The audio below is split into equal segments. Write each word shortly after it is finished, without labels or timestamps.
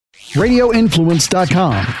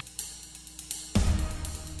radioinfluence.com.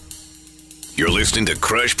 You're listening to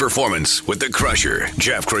Crush Performance with the Crusher,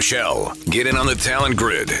 Jeff Crushell. Get in on the talent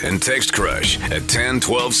grid and text Crush at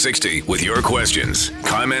 10-1260 with your questions,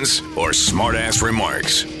 comments, or smart-ass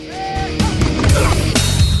remarks.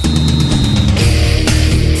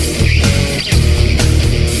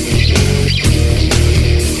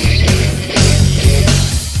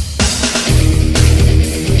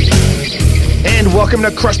 And welcome to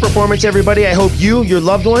Crush Performance, everybody. I hope you, your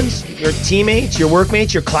loved ones, your teammates, your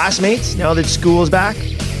workmates, your classmates, now that school is back,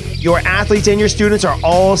 your athletes and your students are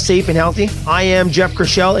all safe and healthy. I am Jeff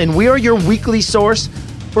Crushell, and we are your weekly source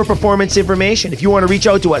for performance information. If you want to reach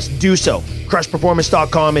out to us, do so.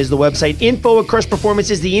 CrushPerformance.com is the website. info@CrushPerformance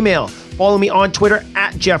is the email. Follow me on Twitter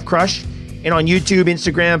at Jeff Crush, and on YouTube,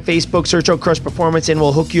 Instagram, Facebook, search out Crush Performance, and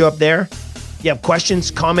we'll hook you up there. If you have questions,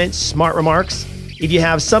 comments, smart remarks, if you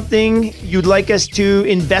have something you'd like us to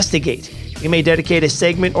investigate, we may dedicate a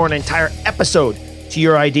segment or an entire episode to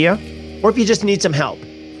your idea. Or if you just need some help,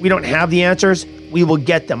 we don't have the answers, we will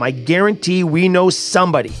get them. I guarantee we know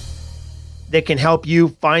somebody that can help you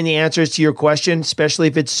find the answers to your question, especially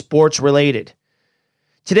if it's sports related.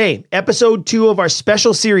 Today, episode 2 of our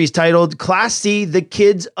special series titled Class C, the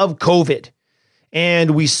Kids of COVID.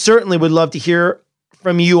 And we certainly would love to hear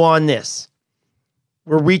from you on this.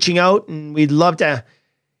 We're reaching out and we'd love to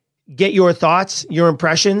get your thoughts, your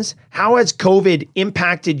impressions. How has COVID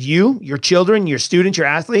impacted you, your children, your students, your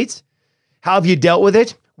athletes? How have you dealt with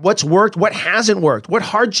it? What's worked? What hasn't worked? What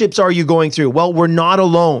hardships are you going through? Well, we're not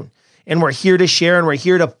alone, and we're here to share, and we're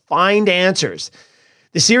here to find answers.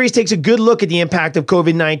 The series takes a good look at the impact of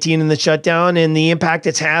COVID-19 and the shutdown and the impact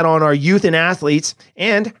it's had on our youth and athletes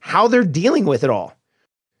and how they're dealing with it all.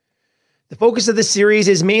 The focus of the series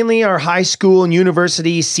is mainly our high school and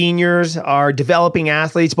university seniors, our developing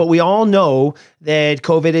athletes, but we all know that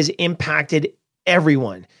COVID has impacted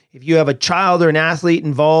everyone. If you have a child or an athlete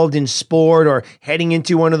involved in sport or heading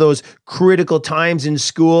into one of those critical times in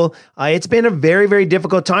school, it's been a very, very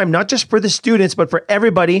difficult time, not just for the students, but for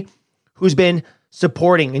everybody who's been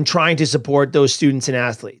supporting and trying to support those students and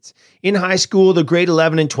athletes. In high school, the grade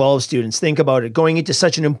 11 and 12 students, think about it, going into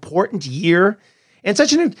such an important year and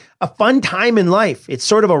such a fun time in life. It's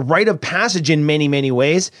sort of a rite of passage in many, many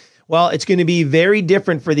ways. Well, it's going to be very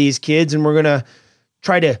different for these kids, and we're going to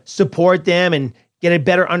try to support them and get a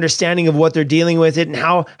better understanding of what they're dealing with it and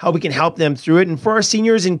how we can help them through it. And for our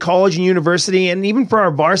seniors in college and university, and even for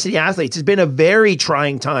our varsity athletes, it's been a very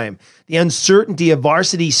trying time. The uncertainty of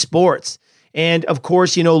varsity sports. And of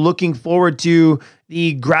course, looking forward to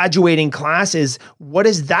the graduating classes. What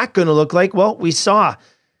is that going to look like? Well, we saw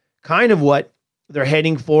kind of what they're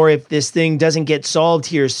heading for if this thing doesn't get solved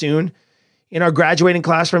here soon in our graduating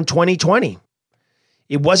class from 2020.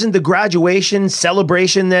 It wasn't the graduation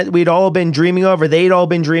celebration that we'd all been dreaming of or they'd all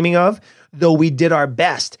been dreaming of, though we did our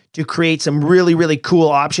best to create some really, really cool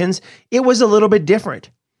options. It was a little bit different.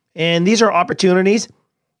 And these are opportunities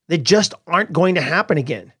that just aren't going to happen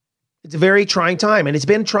again. It's a very trying time, and it's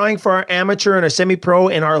been trying for our amateur and our semi-pro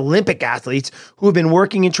and our Olympic athletes who have been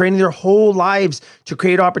working and training their whole lives to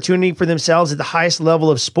create opportunity for themselves at the highest level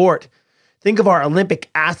of sport. Think of our Olympic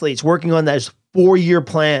athletes working on those 4-year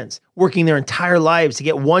plans, working their entire lives to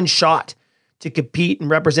get one shot to compete and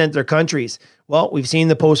represent their countries. Well, we've seen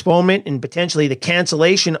the postponement and potentially the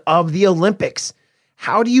cancellation of the Olympics.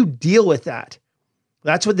 How do you deal with that?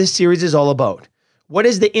 That's what this series is all about. What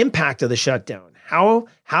is the impact of the shutdown? How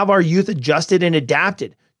have our youth adjusted and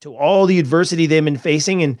adapted to all the adversity they've been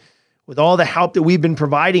facing, and with all the help that we've been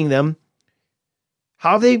providing them,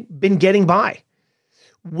 how have they been getting by?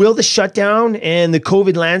 Will the shutdown and the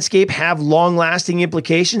COVID landscape have long-lasting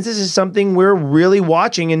implications? This is something we're really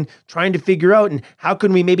watching and trying to figure out, and how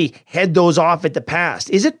can we maybe head those off at the pass?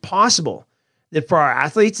 Is it possible that for our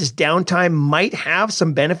athletes, this downtime might have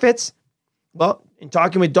some benefits? Well, in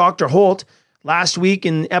talking with Dr. Holt, last week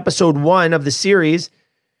in episode 1 of the series,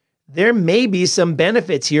 there may be some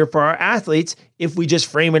benefits here for our athletes if we just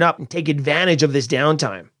frame it up and take advantage of this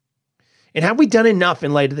downtime. And have we done enough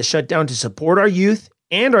in light of the shutdown to support our youth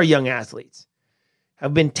and our young athletes?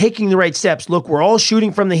 Have been taking the right steps? Look, we're all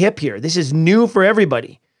shooting from the hip here. This is new for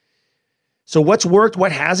everybody. So what's worked,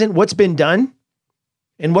 what hasn't, what's been done,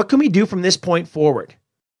 and what can we do from this point forward?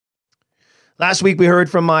 Last week, we heard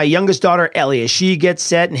from my youngest daughter, Ellie, as she gets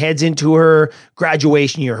set and heads into her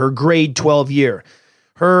graduation year, her grade 12 year.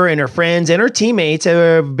 Her and her friends and her teammates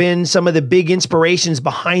have been some of the big inspirations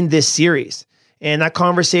behind this series. And that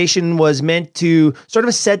conversation was meant to sort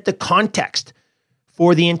of set the context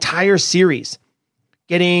for the entire series,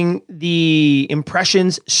 getting the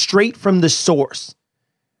impressions straight from the source.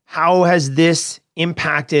 How has this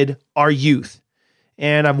impacted our youth.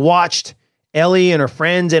 And I've watched Ellie and her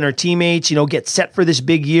friends and her teammates, get set for this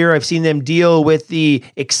big year. I've seen them deal with the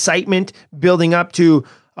excitement building up to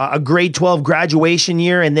a grade 12 graduation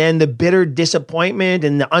year, and then the bitter disappointment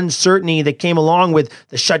and the uncertainty that came along with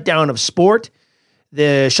the shutdown of sport,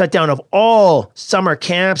 the shutdown of all summer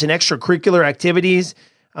camps and extracurricular activities,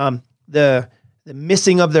 the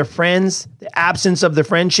missing of their friends, the absence of the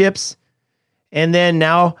friendships, and then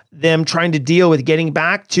now them trying to deal with getting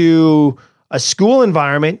back to a school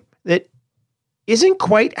environment that isn't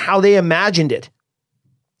quite how they imagined it.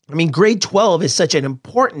 I mean, grade 12 is such an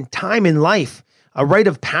important time in life, a rite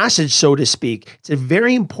of passage, so to speak. It's a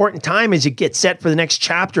very important time as you get set for the next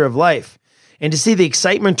chapter of life. And to see the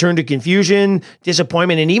excitement turn to confusion,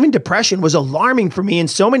 disappointment, and even depression was alarming for me and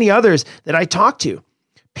so many others that I talked to.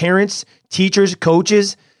 Parents, teachers,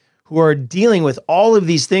 coaches who are dealing with all of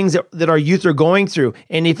these things that our youth are going through.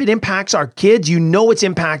 And if it impacts our kids, it's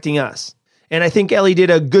impacting us. And I think Ellie did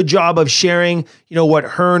a good job of sharing, what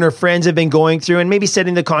her and her friends have been going through and maybe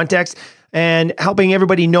setting the context and helping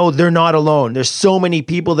everybody know they're not alone. There's so many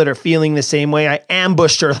people that are feeling the same way. I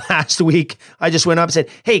ambushed her last week. I just went up and said,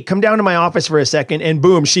 hey, come down to my office for a second. And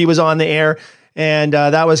boom, she was on the air. And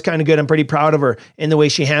that was kind of good. I'm pretty proud of her in the way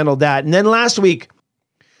she handled that. And then last week,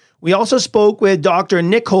 we also spoke with Dr.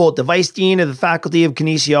 Nick Holt, the Vice Dean of the Faculty of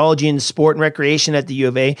Kinesiology and Sport and Recreation at the U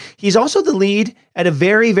of A. He's also the lead at a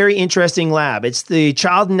very, very interesting lab. It's the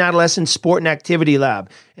Child and Adolescent Sport and Activity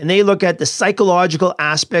Lab. And they look at the psychological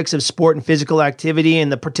aspects of sport and physical activity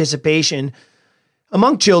and the participation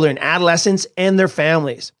among children, adolescents, and their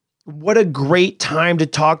families. What a great time to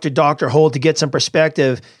talk to Dr. Holt to get some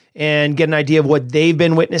perspective and get an idea of what they've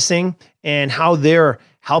been witnessing and how they're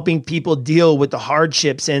helping people deal with the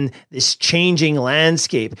hardships and this changing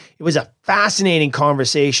landscape. It was a fascinating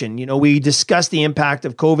conversation. We discussed the impact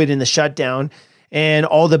of COVID and the shutdown and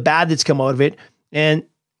all the bad that's come out of it. And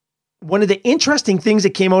one of the interesting things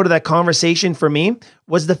that came out of that conversation for me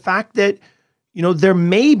was the fact that, there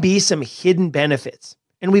may be some hidden benefits.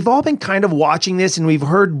 And we've all been kind of watching this and we've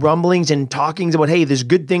heard rumblings and talkings about, hey, there's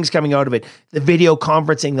good things coming out of it. The video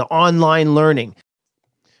conferencing, the online learning.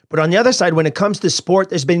 But on the other side, when it comes to sport,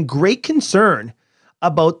 there's been great concern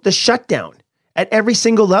about the shutdown at every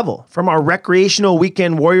single level, from our recreational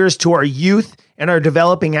weekend warriors to our youth and our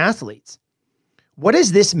developing athletes. What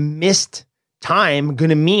is this missed time going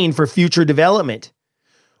to mean for future development?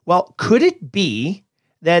 Well, could it be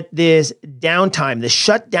that this downtime, the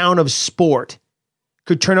shutdown of sport,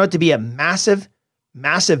 could turn out to be a massive,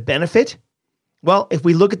 massive benefit? Well, if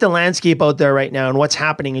we look at the landscape out there right now and what's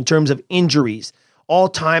happening in terms of injuries,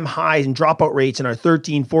 all-time highs and dropout rates in our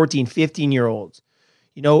 13, 14, 15-year-olds,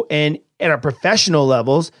 and at our professional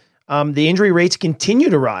levels, the injury rates continue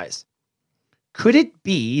to rise. Could it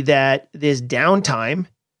be that this downtime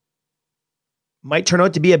might turn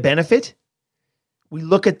out to be a benefit? We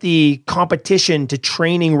look at the competition to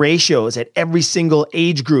training ratios at every single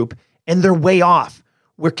age group, and they're way off.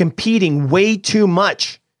 We're competing way too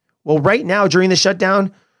much. Well, right now, during the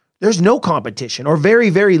shutdown, there's no competition, or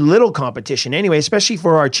very, very little competition anyway, especially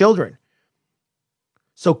for our children.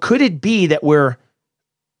 So could it be that we're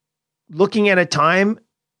looking at a time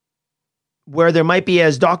where there might be,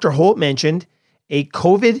 as Dr. Holt mentioned, a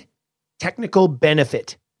COVID technical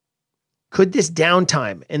benefit? Could this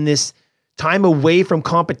downtime and this time away from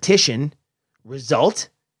competition result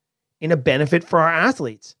in a benefit for our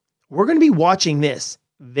athletes? We're going to be watching this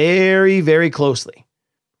very, very closely.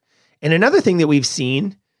 And another thing that we've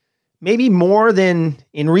seen, maybe more than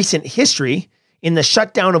in recent history, in the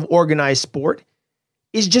shutdown of organized sport,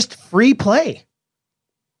 is just free play.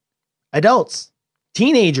 Adults,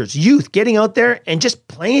 teenagers, youth getting out there and just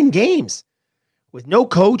playing games with no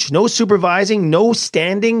coach, no supervising, no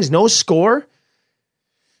standings, no score.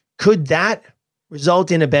 Could that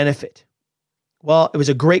result in a benefit? Well, it was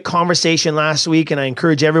a great conversation last week, and I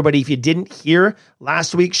encourage everybody, if you didn't hear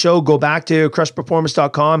last week's show, go back to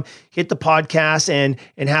crushperformance.com, hit the podcast, and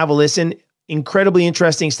have a listen. Incredibly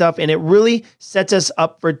interesting stuff, and it really sets us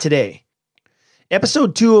up for today.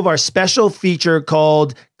 Episode 2 of our special feature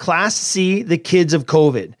called Class C, the Kids of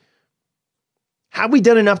COVID. Have we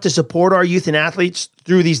done enough to support our youth and athletes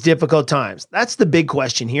through these difficult times? That's the big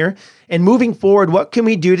question here. And moving forward, what can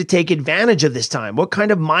we do to take advantage of this time? What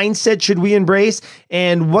kind of mindset should we embrace?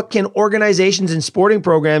 And what can organizations and sporting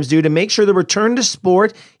programs do to make sure the return to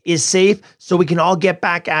sport is safe so we can all get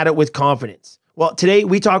back at it with confidence? Well, today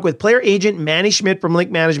we talk with player agent Manny Schmidt from Link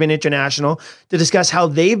Management International to discuss how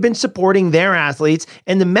they've been supporting their athletes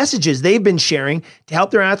and the messages they've been sharing to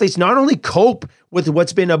help their athletes not only cope with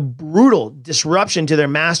what's been a brutal disruption to their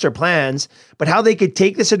master plans, but how they could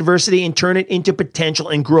take this adversity and turn it into potential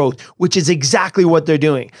and growth, which is exactly what they're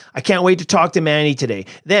doing. I can't wait to talk to Manny today.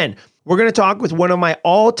 Then we're going to talk with one of my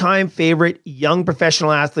all-time favorite young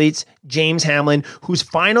professional athletes, James Hamlin, whose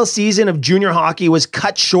final season of junior hockey was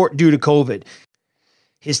cut short due to COVID.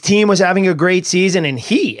 His team was having a great season, and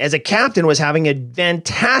he, as a captain, was having a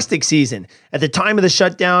fantastic season. At the time of the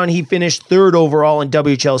shutdown, he finished third overall in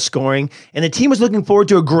WHL scoring, and the team was looking forward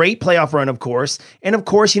to a great playoff run, of course. And of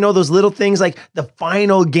course, you know, those little things like the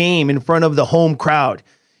final game in front of the home crowd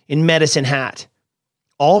in Medicine Hat.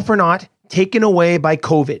 All for naught, taken away by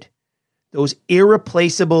COVID. Those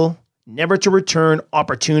irreplaceable, never to return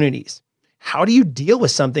opportunities. How do you deal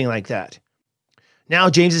with something like that? Now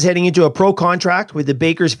James is heading into a pro contract with the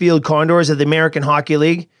Bakersfield Condors of the American Hockey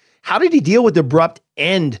League. How did he deal with the abrupt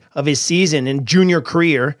end of his season and junior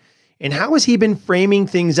career? And how has he been framing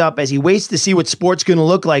things up as he waits to see what sport's going to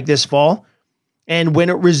look like this fall? And when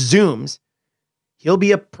it resumes, he'll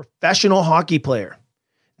be a professional hockey player.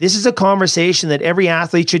 This is a conversation that every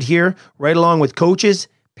athlete should hear, right along with coaches,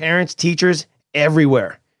 parents, teachers,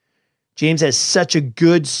 everywhere. James has such a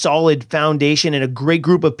good, solid foundation and a great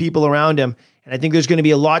group of people around him. And I think there's going to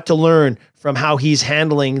be a lot to learn from how he's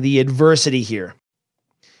handling the adversity here.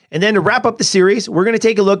 And then to wrap up the series, we're going to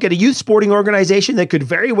take a look at a youth sporting organization that could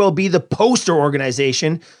very well be the poster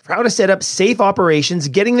organization for how to set up safe operations,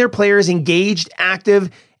 getting their players engaged,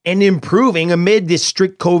 active, and improving amid the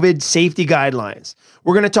strict COVID safety guidelines.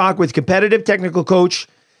 We're going to talk with competitive technical coach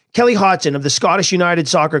Kelly Hodson of the Scottish United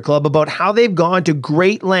Soccer Club about how they've gone to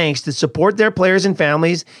great lengths to support their players and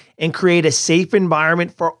families and create a safe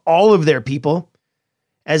environment for all of their people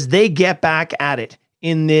as they get back at it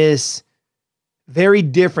in this very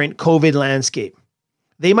different COVID landscape.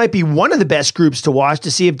 They might be one of the best groups to watch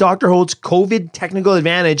to see if Dr. Holt's COVID technical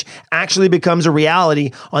advantage actually becomes a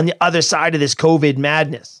reality on the other side of this COVID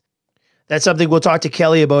madness. That's something we'll talk to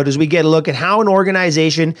Kelly about as we get a look at how an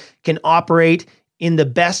organization can operate in the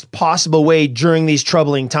best possible way during these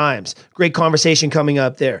troubling times. Great conversation coming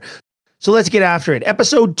up there. So let's get after it.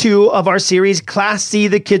 Episode 2 of our series, Class C,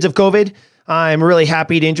 The Kids of COVID. I'm really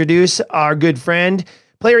happy to introduce our good friend,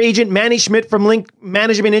 player agent Manny Schmidt from Link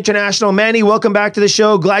Management International. Manny, welcome back to the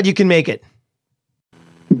show. Glad you can make it.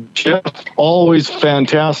 Jeff, always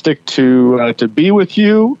fantastic to be with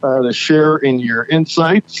you, to share in your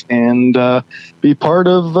insights, and be part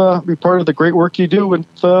of the great work you do with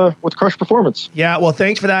Crush Performance. Yeah, well,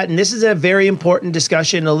 thanks for that. And this is a very important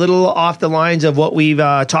discussion, a little off the lines of what we've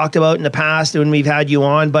talked about in the past when we've had you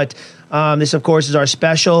on. But this, of course, is our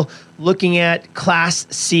special looking at Class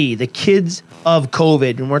C, the kids of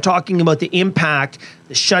COVID. And we're talking about the impact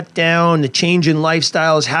the shutdown, the change in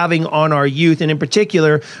lifestyle is having on our youth. And in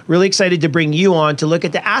particular, really excited to bring you on to look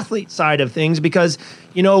at the athlete side of things because,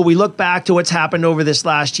 you know, we look back to what's happened over this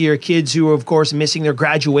last year, kids who are, of course, missing their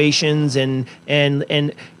graduations and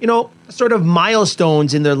you know, sort of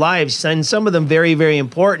milestones in their lives, and some of them very, very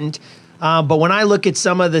important. But when I look at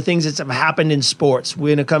some of the things that have happened in sports,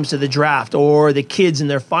 when it comes to the draft or the kids in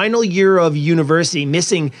their final year of university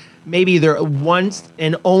missing maybe their once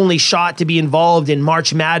and only shot to be involved in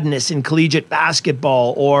March Madness in collegiate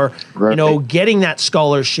basketball, or right, you know, getting that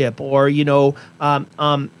scholarship, or you know,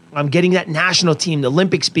 getting that national team, the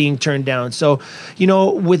Olympics being turned down. So, you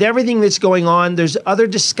know, with everything that's going on, there's other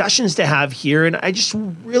discussions to have here, and I just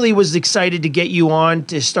really was excited to get you on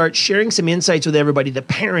to start sharing some insights with everybody, the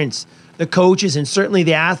parents, the coaches, and certainly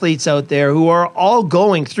the athletes out there who are all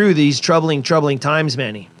going through these troubling times,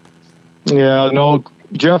 Manny. Yeah, no,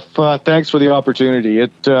 Jeff, thanks for the opportunity.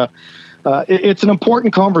 It's an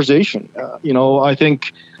important conversation. You know, I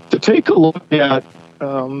think to take a look at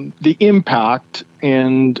the impact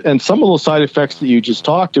and some of those side effects that you just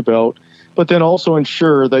talked about, but then also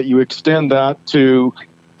ensure that you extend that to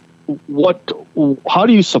how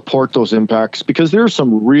do you support those impacts? Because there are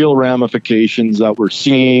some real ramifications that we're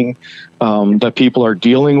seeing that people are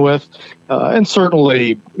dealing with. And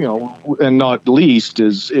certainly, you know, and not least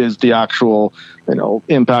is the actual, you know,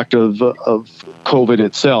 impact of COVID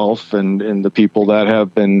itself and the people that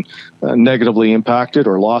have been negatively impacted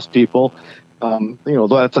or lost people. You know,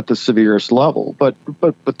 that's at the severest level. But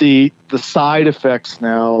the side effects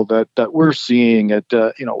now that we're seeing at,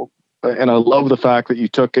 you know, and I love the fact that you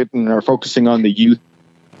took it and are focusing on the youth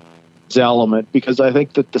element, because I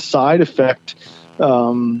think that the side effect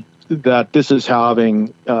that this is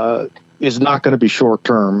having is not going to be short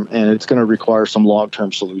term, and it's going to require some long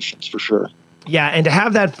term solutions for sure. Yeah, and to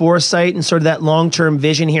have that foresight and sort of that long-term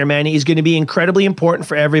vision here, Manny, is going to be incredibly important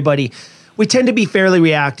for everybody. We tend to be fairly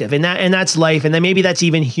reactive, and that's life, and then maybe that's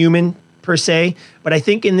even human per se. But I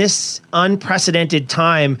think in this unprecedented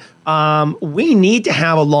time, we need to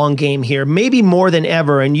have a long game here, maybe more than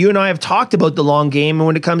ever. And you and I have talked about the long game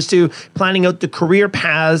when it comes to planning out the career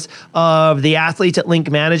paths of the athletes at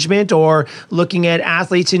Link Management or looking at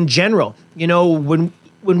athletes in general. You know, when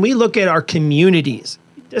we look at our communities,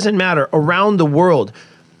 it doesn't matter, around the world,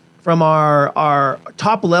 from our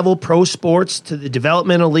top level pro sports to the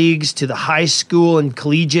developmental leagues to the high school and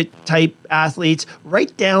collegiate type athletes,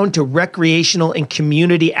 right down to recreational and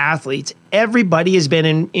community athletes, everybody has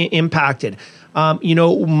been impacted. You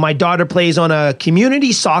know, my daughter plays on a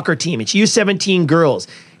community soccer team. It's U17 girls.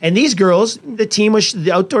 And these girls,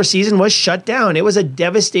 the outdoor season was shut down. It was a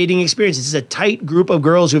devastating experience. This is a tight group of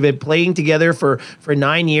girls who've been playing together for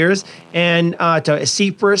 9 years. And to see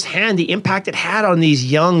firsthand the impact it had on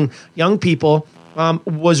these young people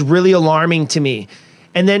was really alarming to me.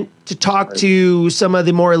 And then to talk to some of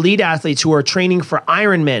the more elite athletes who are training for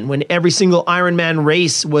Ironman when every single Ironman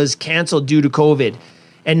race was canceled due to COVID.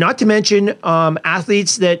 And not to mention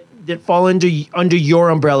athletes that fall under your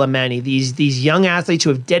umbrella, Manny. These young athletes who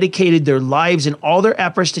have dedicated their lives and all their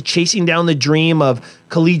efforts to chasing down the dream of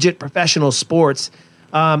collegiate professional sports,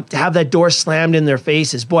 to have that door slammed in their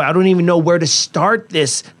faces. Boy, I don't even know where to start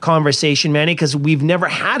this conversation, Manny, because we've never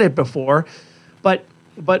had it before. But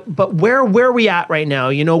where are we at right now?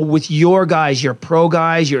 You know, with your guys, your pro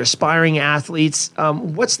guys, your aspiring athletes,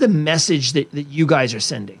 what's the message that you guys are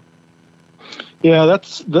sending? Yeah,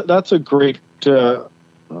 that's a great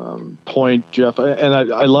point, Jeff. And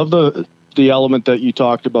I love the element that you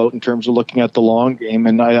talked about in terms of looking at the long game.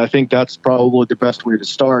 And I think that's probably the best way to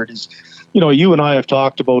start is, you know, you and I have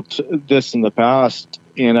talked about this in the past,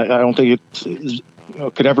 and I don't think it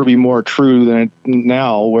could ever be more true than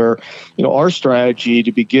now, where, you know, our strategy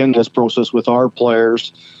to begin this process with our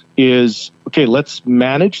players is, okay, let's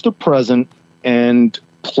manage the present and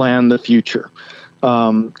plan the future.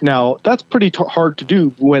 Now, that's pretty hard to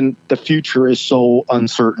do when the future is so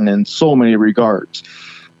uncertain in so many regards.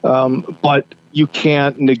 But you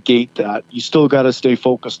can't negate that. You still got to stay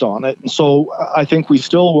focused on it. And so I think we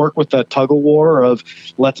still work with that tug of war of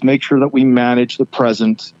let's make sure that we manage the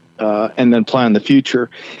present and then plan the future.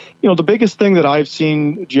 You know, the biggest thing that I've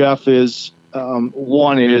seen, Jeff, is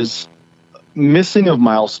one is missing of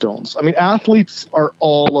milestones. I mean, athletes are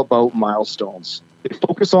all about milestones. They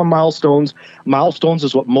focus on milestones. Milestones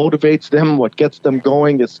is what motivates them, what gets them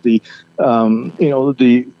going. It's the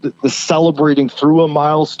celebrating through a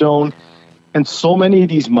milestone. And so many of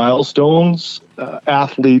these milestones,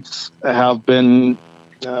 athletes have been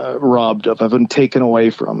robbed of, have been taken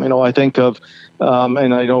away from. You know, I think of,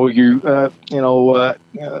 and I know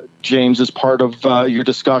James is part of your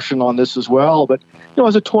discussion on this as well. But, you know,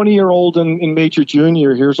 as a 20-year-old in Major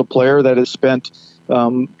Junior, here's a player that has spent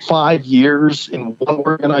 5 years in one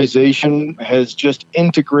organization, has just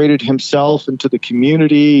integrated himself into the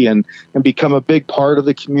community and become a big part of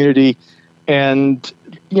the community. And,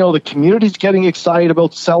 you know, the community's getting excited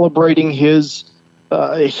about celebrating his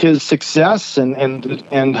success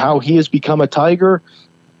and how he has become a Tiger.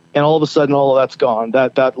 And all of a sudden, all of that's gone.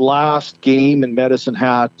 That last game in Medicine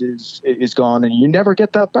Hat is gone, and you never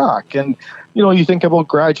get that back. And, you know, you think about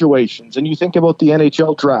graduations, and you think about the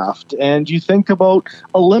NHL draft, and you think about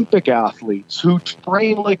Olympic athletes who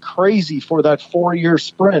train like crazy for that 4-year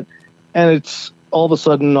sprint, and it's all of a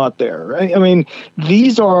sudden not there. I mean,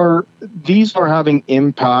 these are having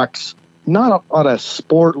impacts not on a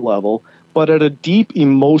sport level, but at a deep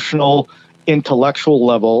emotional, intellectual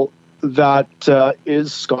level that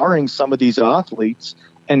is scarring some of these athletes.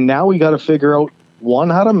 And now we got to figure out, one,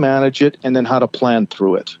 how to manage it, and then how to plan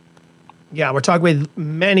through it. Yeah, we're talking with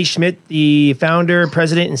Manny Schmidt, the founder,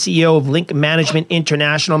 president, and CEO of Link Management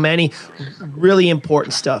International. Manny, really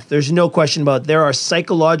important stuff. There's no question about it. There are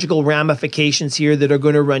psychological ramifications here that are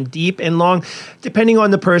going to run deep and long, depending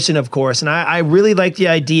on the person, of course. And I really like the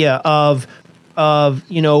idea of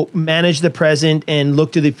you know, manage the present and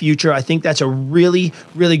look to the future. I think that's a really,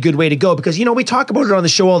 really good way to go because, you know, we talk about it on the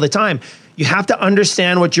show all the time. You have to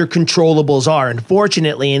understand what your controllables are. And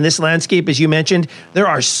fortunately, in this landscape, as you mentioned, there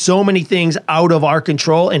are so many things out of our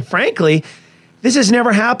control. And frankly, this has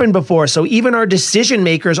never happened before. So even our decision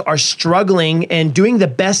makers are struggling and doing the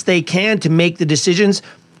best they can to make the decisions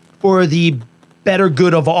for the better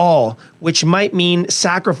good of all, which might mean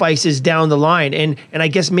sacrifices down the line. And I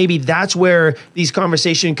guess maybe that's where these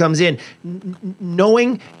conversation comes in.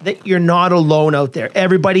 Knowing that you're not alone out there.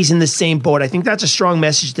 Everybody's in the same boat. I think that's a strong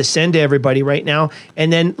message to send to everybody right now.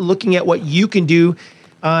 And then looking at what you can do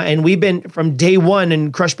And we've been, from day one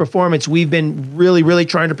in Crush Performance, we've been really, really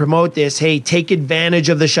trying to promote this. Hey, take advantage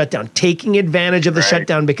of the shutdown, taking advantage of the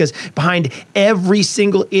shutdown, because behind every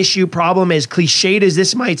single issue, problem, as cliched as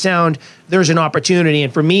this might sound, there's an opportunity.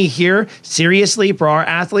 And for me here, seriously, for our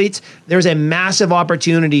athletes, there's a massive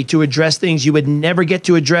opportunity to address things you would never get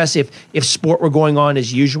to address if sport were going on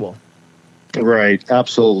as usual. Right,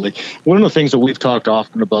 absolutely. One of the things that we've talked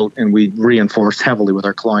often about and we reinforce heavily with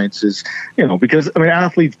our clients is, because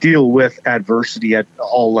athletes deal with adversity at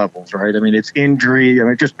all levels, right? It's injury,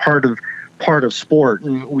 just part of sport.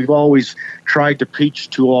 And we've always tried to preach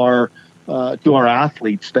to our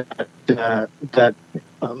athletes that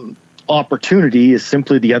opportunity is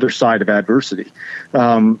simply the other side of adversity.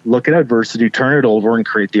 Look at adversity, turn it over, and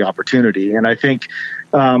create the opportunity. And I think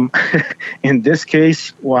in this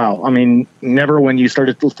case, wow, never when you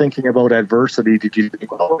started thinking about adversity did you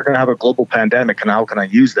think, well, we're going to have a global pandemic and how can I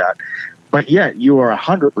use that? But yet you are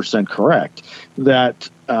 100% correct that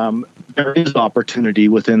there is opportunity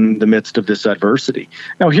within the midst of this adversity.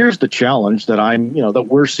 Now, here's the challenge that that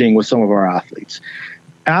we're seeing with some of our athletes.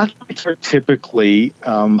 Athletes are typically,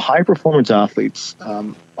 high performance athletes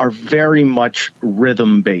are very much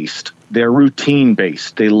rhythm based. They're routine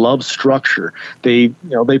based. They love structure. They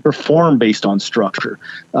perform based on structure.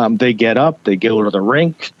 They get up, they go to the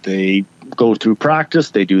rink, they go through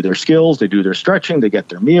practice, they do their skills, they do their stretching, they get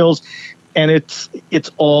their meals, and it's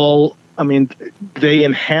all, they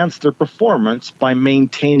enhance their performance by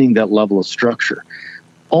maintaining that level of structure.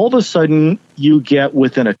 All of a sudden, you get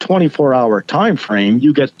within a 24-hour time frame,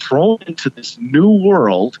 you get thrown into this new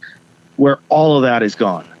world where all of that is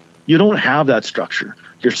gone. You don't have that structure.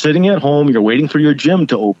 You're sitting at home. You're waiting for your gym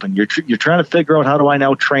to open. You're trying to figure out, how do I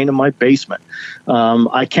now train in my basement?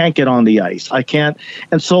 I can't get on the ice. I can't.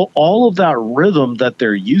 And so all of that rhythm that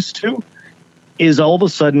they're used to is all of a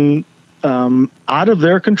sudden out of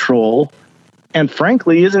their control and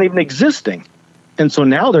frankly isn't even existing. And so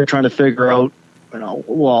now they're trying to figure out,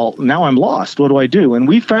 well, now I'm lost. What do I do? And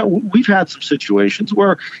we've had some situations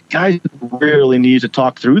where guys really need to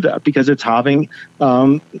talk through that because it's having,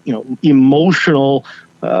 emotional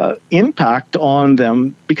impact on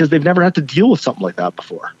them because they've never had to deal with something like that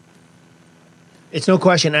before. It's no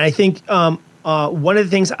question. And I think one of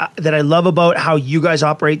the things that I love about how you guys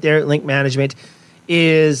operate there at Link Management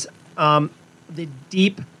is the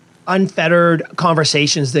deep, unfettered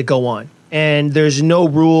conversations that go on. And there's no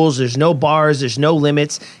rules, there's no bars, there's no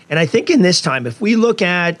limits. And I think in this time, if we look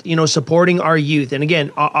at, supporting our youth, and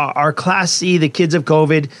again, our Class C, the kids of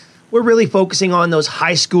COVID, we're really focusing on those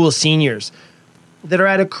high school seniors that are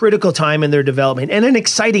at a critical time in their development and an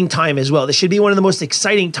exciting time as well. This should be one of the most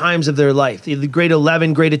exciting times of their life. The grade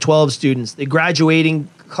 11, grade 12 students, the graduating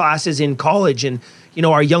classes in college, and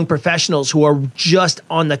our young professionals who are just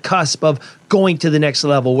on the cusp of going to the next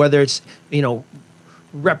level, whether it's,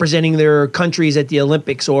 representing their countries at the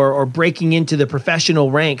Olympics or breaking into the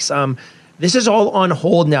professional ranks. This is all on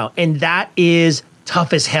hold now. And that is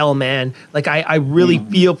tough as hell, man. Like I really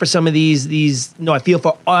feel for some of these. I feel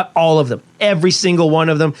for all of them, every single one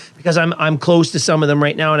of them, because I'm close to some of them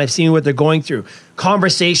right now and I've seen what they're going through.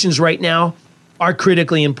 Conversations right now are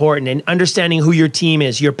critically important, and understanding who your team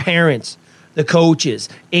is, your parents, the coaches,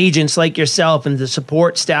 agents like yourself, and the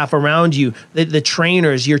support staff around you, the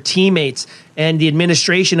trainers, your teammates, and the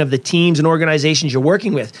administration of the teams and organizations you're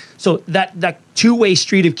working with. So that two-way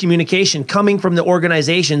street of communication coming from the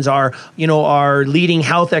organizations are leading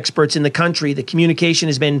health experts in the country. The communication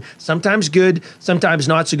has been sometimes good, sometimes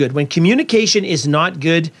not so good. When communication is not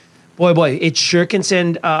good, boy, it sure can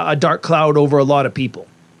send a dark cloud over a lot of people.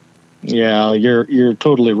 Yeah, you're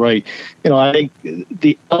totally right. I think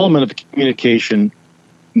the element of communication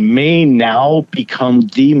may now become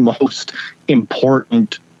the most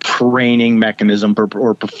important training mechanism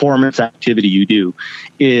or performance activity you do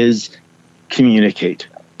is communicate,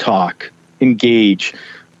 talk, engage,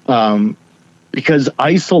 because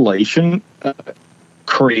isolation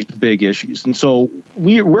creates big issues. And so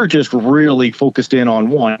we're just really focused in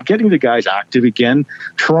on getting the guys active again,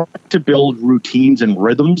 trying to build routines and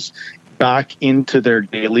rhythms back into their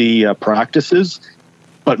daily practices.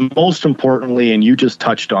 But most importantly, and you just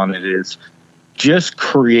touched on it, is just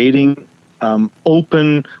creating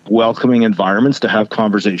open, welcoming environments to have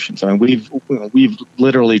conversations. We've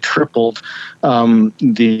literally tripled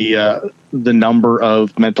the number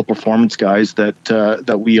of mental performance guys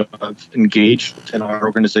that we have engaged in our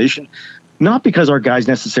organization. not because our guys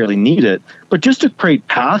necessarily need it, but just to create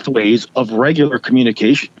pathways of regular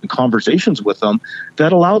communication and conversations with them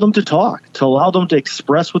that allow them to talk, to allow them to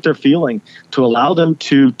express what they're feeling, to allow them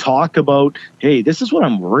to talk about, hey, this is what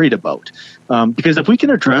I'm worried about. Because if we can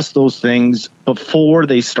address those things before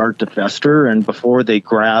they start to fester and before they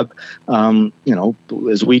grab,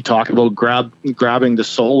 as we talk about grabbing the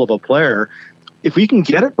soul of a player, if we can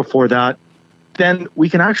get it before that, then we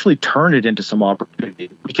can actually turn it into some opportunity.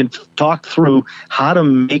 We can talk through how to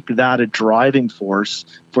make that a driving force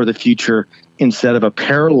for the future instead of a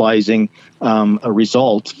paralyzing a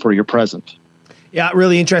result for your present. Yeah,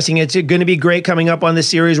 really interesting. It's going to be great coming up on this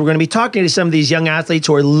series. We're going to be talking to some of these young athletes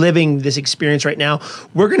who are living this experience right now.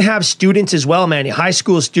 We're going to have students as well, Manny, high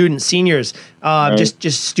school students, seniors, right.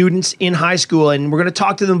 just students in high school. And we're going to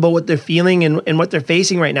talk to them about what they're feeling and what they're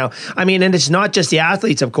facing right now. I mean, and it's not just the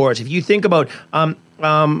athletes, of course. If you think about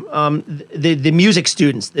the music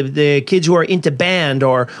students, the kids who are into band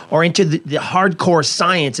or into the hardcore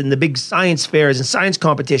science and the big science fairs and science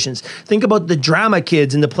competitions, think about the drama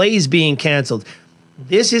kids and the plays being canceled.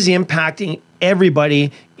 This is impacting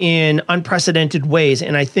everybody in unprecedented ways.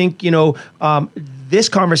 And I think, this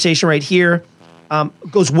conversation right here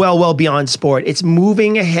goes well beyond sport. It's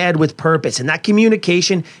moving ahead with purpose. And that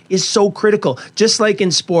communication is so critical. Just like in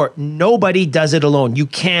sport, nobody does it alone. You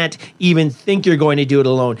can't even think you're going to do it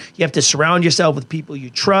alone. You have to surround yourself with people you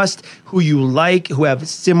trust, who you like, who have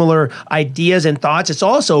similar ideas and thoughts. It's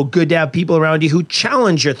also good to have people around you who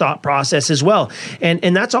challenge your thought process as well.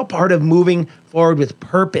 And that's all part of moving forward with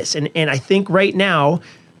purpose. And I think right now,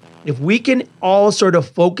 if we can all sort of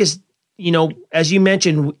focus, as you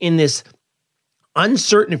mentioned, in this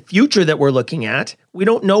uncertain future that we're looking at. We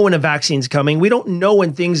don't know when a vaccine's coming. We don't know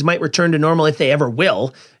when things might return to normal, if they ever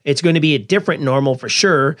will. It's going to be a different normal for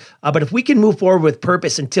sure. But if we can move forward with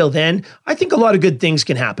purpose until then, I think a lot of good things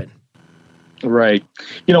can happen. Right.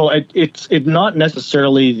 It's not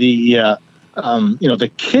necessarily the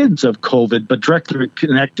kids of COVID, but directly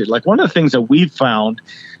connected. Like one of the things that we've found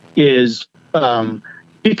is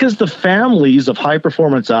because the families of high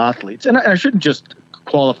performance athletes, and I shouldn't just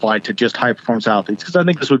qualify to just high performance athletes, because I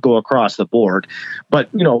think this would go across the board. But,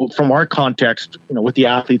 from our context, with the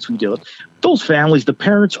athletes we deal with, those families, the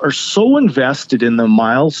parents are so invested in the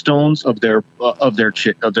milestones of their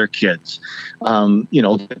kids.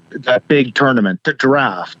 That big tournament, the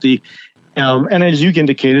draft, and as you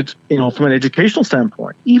indicated, from an educational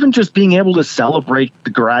standpoint, even just being able to celebrate the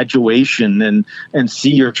graduation and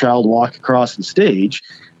see your child walk across the stage,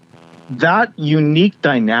 that unique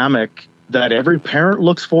dynamic that every parent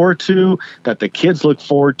looks forward to, that the kids look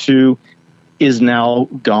forward to, is now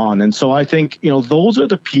gone. And so I think, those are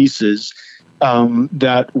the pieces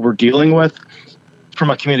that we're dealing with. From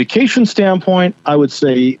a communication standpoint, I would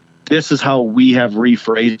say this is how we have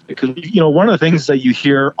rephrased it. Because, one of the things that you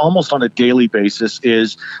hear almost on a daily basis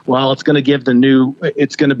is, well, it's going to be the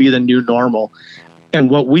new normal. And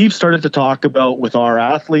what we've started to talk about with our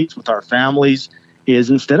athletes, with our families, is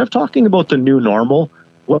instead of talking about the new normal,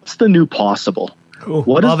 what's the new possible? Ooh,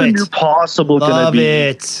 what is the new possible going to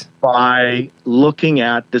be by looking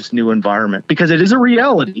at this new environment? Because it is a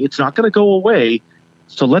reality. It's not going to go away.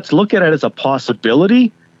 So let's look at it as a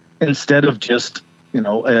possibility instead of just,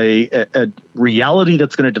 a reality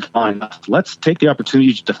that's going to define us. Let's take the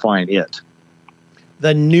opportunity to define it.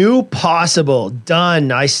 The new possible.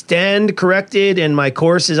 Done. I stand corrected, and my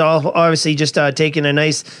course is obviously just taking a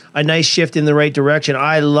nice shift in the right direction.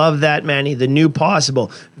 I love that, Manny. The new possible.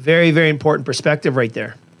 Very, very important perspective right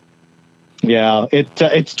there. Yeah,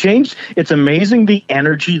 it's changed. It's amazing the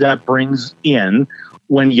energy that brings in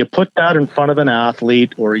when you put that in front of an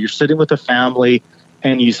athlete or you're sitting with a family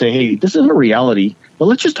and you say, hey, this is a reality, but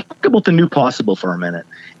let's just talk about the new possible for a minute.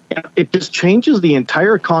 It just changes the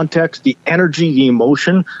entire context, the energy, the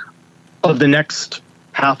emotion of the next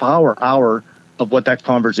half hour of what that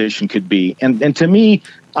conversation could be. And to me,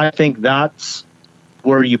 I think that's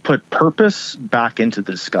where you put purpose back into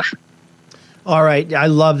the discussion. All right. I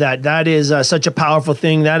love that. That is such a powerful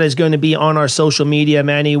thing. That is going to be on our social media,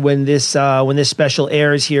 Manny, when this special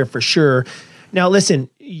airs here for sure. Now, listen,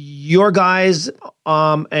 your guys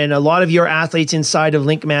and a lot of your athletes inside of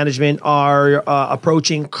Link Management are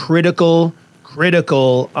approaching critical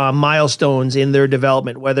critical milestones in their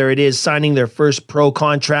development, whether it is signing their first pro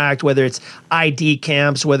contract, whether it's ID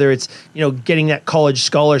camps, whether it's, getting that college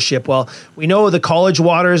scholarship. Well, we know the college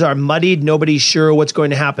waters are muddied. Nobody's sure what's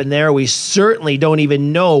going to happen there. We certainly don't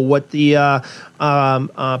even know what the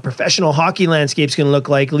professional hockey landscape is going to look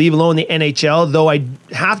like, leave alone the NHL, though I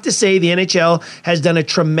have to say the NHL has done a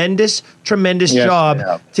tremendous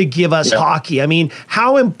job to give us hockey. I mean,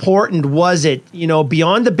 how important was it,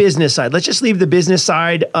 beyond the business side? Let's just leave the business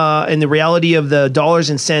side and the reality of the dollars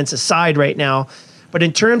and cents aside right now. But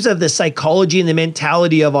in terms of the psychology and the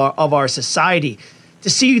mentality of our society, to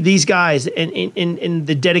see these guys and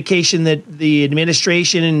the dedication that the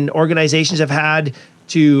administration and organizations have had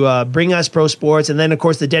to bring us pro sports, and then of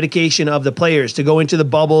course the dedication of the players to go into the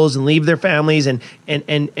bubbles and leave their families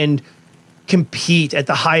and compete at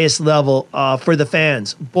the highest level for the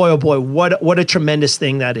fans. Boy, oh boy, what a tremendous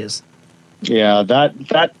thing that is. Yeah,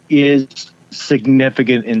 that is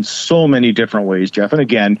significant in so many different ways, Jeff. And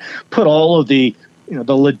again, put all of the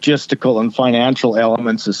the logistical and financial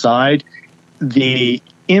elements aside, the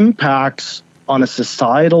impacts on a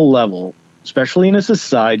societal level, especially in a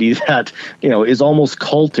society that, is almost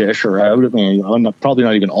cultish, or probably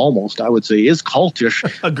not even almost, I would say is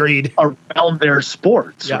cultish. Agreed. Around their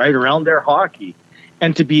sports, right? Around their hockey.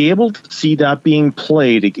 And to be able to see that being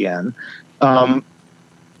played again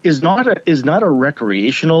is not a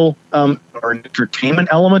recreational or an entertainment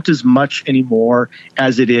element as much anymore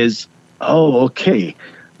as it is, okay,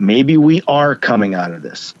 maybe we are coming out of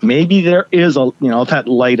this. Maybe there is that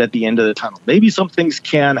light at the end of the tunnel. Maybe some things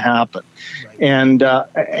can happen. Right.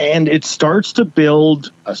 And it starts to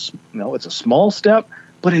build it's a small step,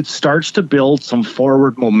 but it starts to build some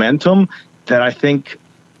forward momentum that I think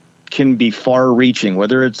can be far reaching,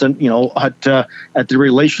 whether it's at the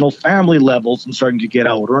relational family levels and starting to get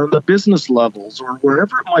out, or the business levels, or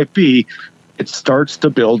wherever it might be. It starts to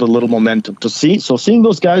build a little momentum seeing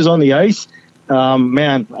those guys on the ice.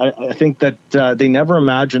 I think that they never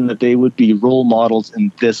imagined that they would be role models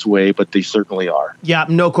in this way, but they certainly are. Yeah,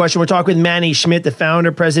 no question. We're talking with Manny Schmidt, the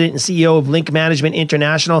founder, president, and CEO of Link Management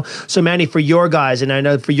International. So, Manny, for your guys, and I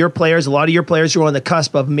know for your players, a lot of your players who are on the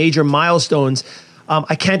cusp of major milestones,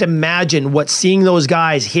 I can't imagine what seeing those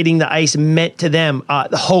guys hitting the ice meant to them.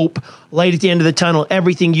 The hope, light at the end of the tunnel,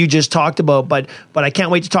 everything you just talked about. But I can't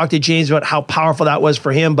wait to talk to James about how powerful that was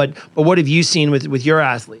for him. But what have you seen with your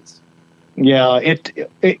athletes? Yeah,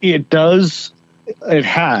 it does. It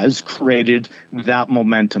has created that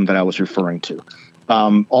momentum that I was referring to.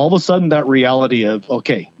 All of a sudden, that reality of,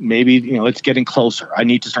 okay, maybe, it's getting closer. I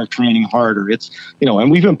need to start training harder. It's,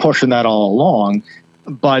 and we've been pushing that all along,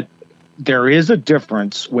 but there is a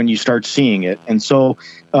difference when you start seeing it. And so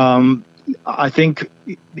I think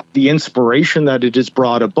the inspiration that it has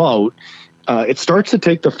brought about, it starts to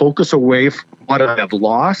take the focus away from what I have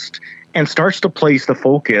lost and starts to place the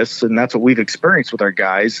focus, and that's what we've experienced with our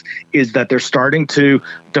guys, is that they're starting to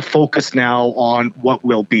focus now on what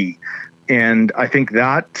will be. And I think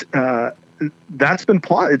that that's been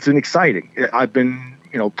it's been exciting. I've been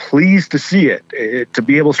pleased to see it, to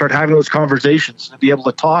be able to start having those conversations, to be able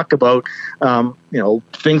to talk about,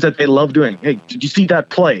 things that they love doing. Hey, did you see that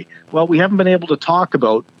play? Well, we haven't been able to talk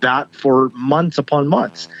about that for months upon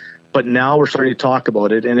months, but now we're starting to talk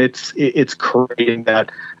about it, and it's creating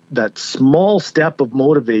that small step of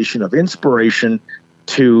motivation, of inspiration,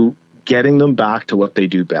 to getting them back to what they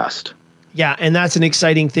do best. Yeah, and that's an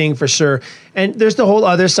exciting thing for sure. And there's the whole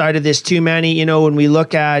other side of this too, Manny. When we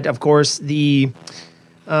look at, of course,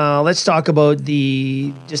 let's talk about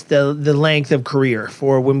the length of career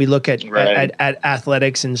for when we look at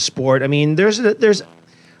athletics and sport. I mean, there's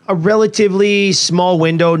a relatively small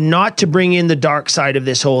window, not to bring in the dark side of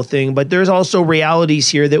this whole thing, but there's also realities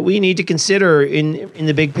here that we need to consider in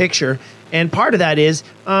the big picture. And part of that is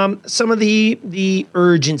some of the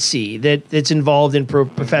urgency that's involved in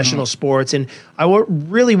professional sports. And I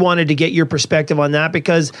really wanted to get your perspective on that,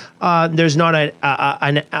 because there's not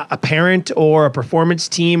a parent or a performance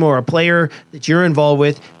team or a player that you're involved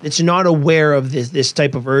with that's not aware of this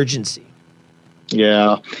type of urgency.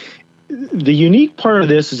 Yeah. The unique part of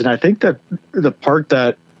this is, and I think that the part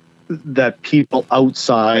that people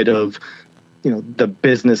outside of, the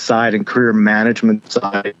business side and career management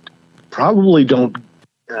side probably don't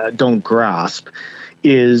grasp,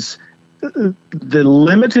 is the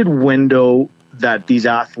limited window that these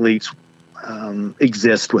athletes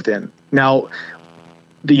exist within. Now,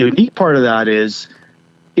 the unique part of that is,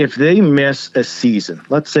 if they miss a season,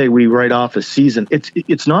 let's say we write off a season,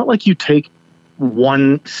 it's not like you take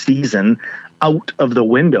one season out of the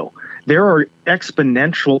window. There are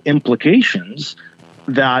exponential implications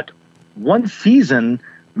that one season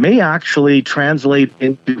may actually translate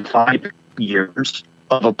into 5 years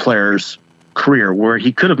of a player's career, where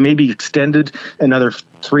he could have maybe extended another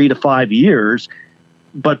 3 to 5 years,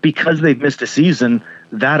 but because they've missed a season,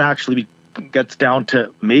 that actually gets down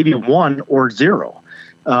to maybe 1 or 0.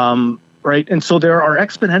 Right. And so there are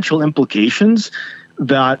exponential implications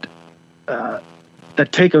that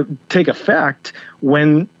take effect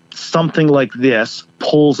when something like this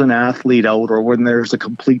pulls an athlete out, or when there's a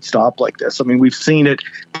complete stop like this. I mean, we've seen it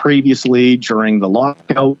previously during the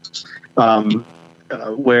lockouts,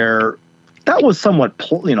 where that was somewhat,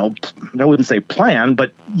 I wouldn't say planned,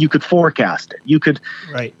 but you could forecast it.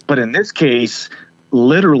 Right. But in this case,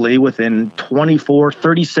 literally within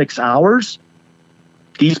 36 hours,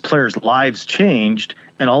 these players' lives changed,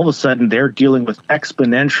 and all of a sudden they're dealing with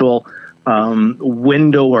exponential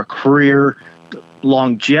window or career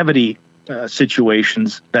longevity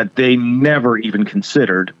situations that they never even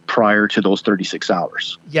considered prior to those 36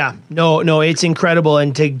 hours. Yeah, no, it's incredible.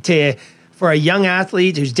 And to for a young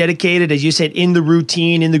athlete who's dedicated, as you said, in the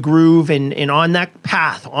routine, in the groove, and on that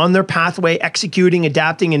path, on their pathway, executing,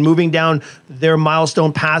 adapting, and moving down their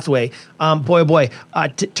milestone pathway,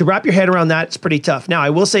 to wrap your head around that, it's pretty tough. Now, I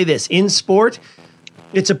will say this, in sport,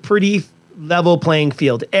 it's a pretty level playing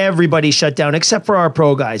field. Everybody shut down except for our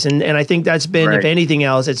pro guys. And I think that's been, right, if anything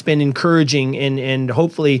else, it's been encouraging and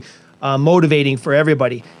hopefully motivating for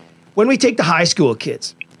everybody. When we take the high school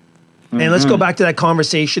kids, and let's go back to that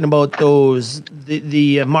conversation about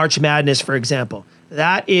the March Madness, for example.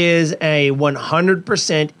 That is a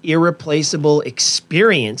 100% irreplaceable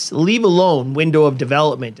experience, leave alone window of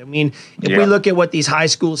development. I mean, if we look at what these high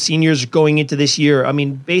school seniors are going into this year, I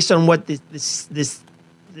mean, based on what the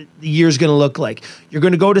year's going to look like, you're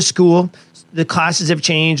going to go to school. The classes have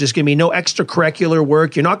changed. There's going to be no extracurricular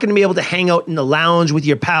work. You're not going to be able to hang out in the lounge with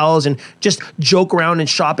your pals and just joke around and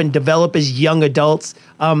shop and develop as young adults.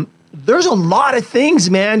 There's a lot of things,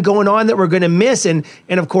 man, going on that we're going to miss. And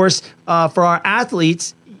of course, for our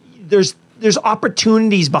athletes, there's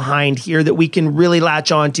opportunities behind here that we can really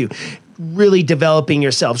latch onto. Really developing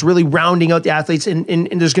yourselves, really rounding out the athletes. And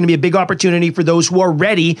there's going to be a big opportunity for those who are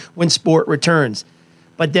ready when sport returns.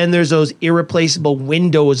 But then there's those irreplaceable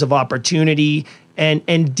windows of opportunity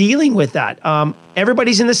and dealing with that.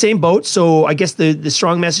 Everybody's in the same boat. So I guess the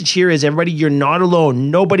strong message here is, everybody, you're not alone.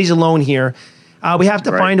 Nobody's alone here. We have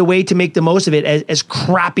to find a way to make the most of it, as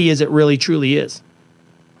crappy as it really truly is.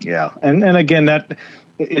 Yeah. And again, that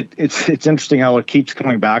it's interesting how it keeps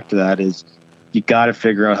coming back to that, is you got to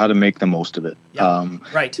figure out how to make the most of it. Yeah.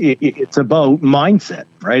 Right. It's about mindset,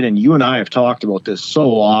 right? And you and I have talked about this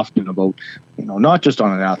so often, about, not just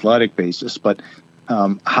on an athletic basis, but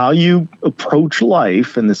how you approach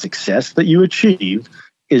life and the success that you achieve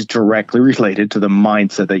is directly related to the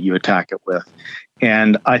mindset that you attack it with.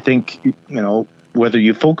 And I think, whether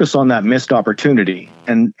you focus on that missed opportunity,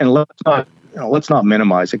 and let's not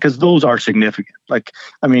minimize it, because those are significant. Like,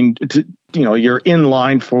 I mean, you're in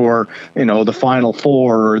line for, the Final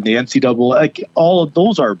Four or the NCAA, like, all of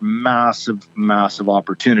those are massive, massive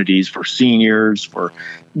opportunities for seniors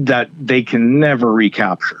that they can never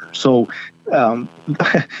recapture. So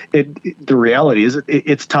the reality is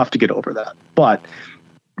it's tough to get over that, but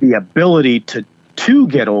the ability to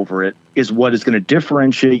get over it is what is going to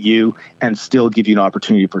differentiate you and still give you an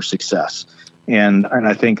opportunity for success. And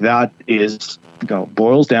I think that is,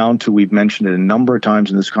 boils down to, we've mentioned it a number of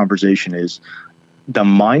times in this conversation, is the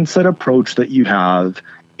mindset approach that you have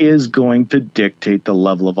is going to dictate the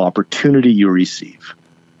level of opportunity you receive.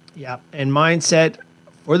 Yeah. And mindset,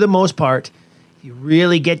 for the most part, if you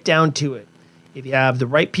really get down to it, if you have the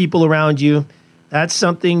right people around you, that's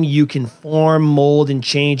something you can form, mold, and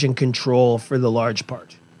change and control for the large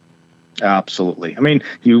part. Absolutely. I mean,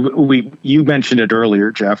 you mentioned it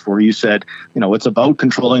earlier, Jeff, where you said, it's about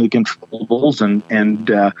controlling the controllables and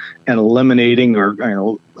eliminating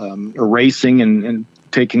or erasing and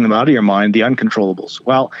taking them out of your mind, the uncontrollables.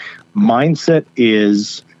 Well, mindset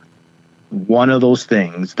is one of those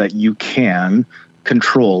things that you can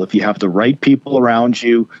control if you have the right people around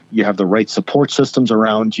you, you have the right support systems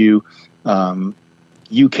around you.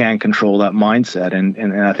 You can control that mindset.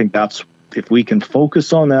 And I think that's, if we can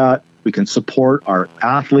focus on that, we can support our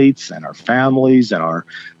athletes and our families and our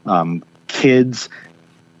kids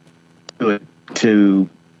to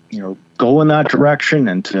go in that direction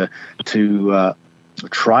and to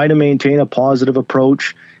try to maintain a positive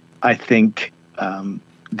approach. I think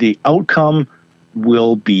the outcome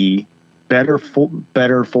will be better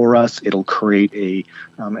for us. It'll create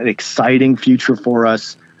an exciting future for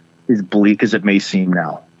us, as bleak as it may seem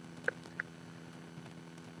now.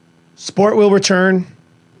 Sport will return.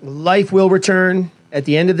 Life will return. at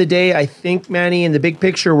the end of the day, I think, Manny, in the big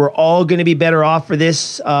picture, we're all going to be better off for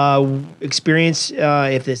this experience.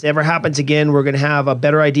 If this ever happens again, we're going to have a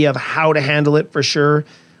better idea of how to handle it for sure.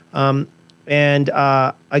 And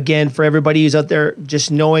again, for everybody who's out there,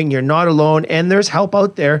 just knowing you're not alone and there's help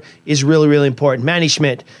out there is really, really important. Manny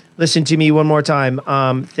Schmidt, listen to me one more time.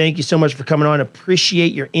 Thank you so much for coming on.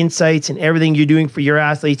 Appreciate your insights and everything you're doing for your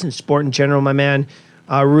athletes and sport in general, my man.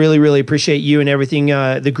 Really, really appreciate you and everything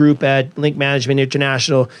the group at Link Management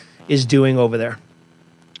International is doing over there.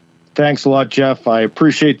 Thanks a lot, Jeff. I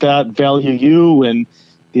appreciate that. Value you and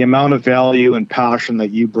the amount of value and passion that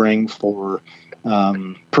you bring for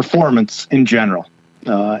performance in general.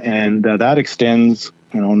 And that extends,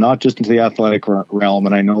 not just into the athletic realm.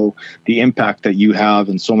 And I know the impact that you have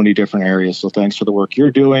in so many different areas. So thanks for the work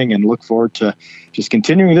you're doing, and look forward to just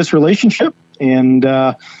continuing this relationship and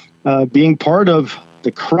being part of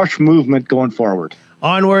the Crush movement going forward.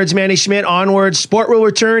 Onwards, Manny Schmidt. Onwards. Sport will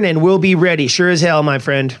return, and we'll be ready. Sure as hell, my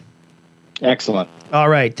friend. Excellent. All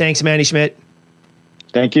right. Thanks, Manny Schmidt.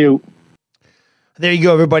 Thank you. There you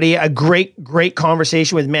go, everybody. A great, great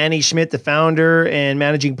conversation with Manny Schmidt, the founder and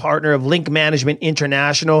managing partner of Link Management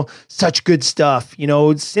International. Such good stuff.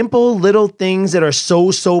 Simple little things that are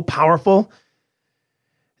so powerful.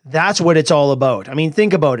 That's what it's all about. I mean,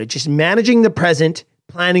 think about it. Just managing the present,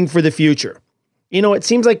 planning for the future. It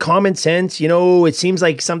seems like common sense, it seems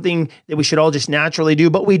like something that we should all just naturally do,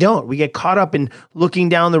 but we don't. We get caught up in looking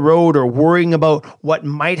down the road or worrying about what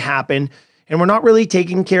might happen, and we're not really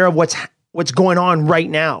taking care of what's going on right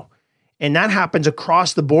now. And that happens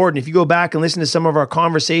across the board. And if you go back and listen to some of our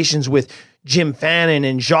conversations with Jim Fannin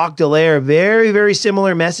and Jacques Dallaire, very, very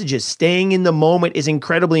similar messages. Staying in the moment is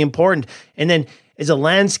incredibly important. And then as the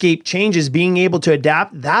landscape changes, being able to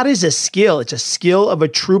adapt, that is a skill. It's a skill of a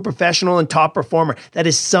true professional and top performer. That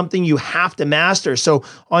is something you have to master. So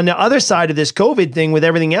on the other side of this COVID thing, with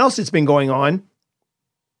everything else that's been going on,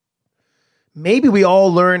 maybe we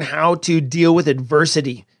all learn how to deal with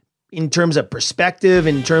adversity in terms of perspective,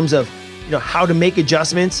 in terms of how to make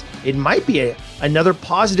adjustments. It might be another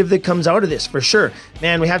positive that comes out of this for sure.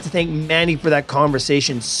 Man, we have to thank Manny for that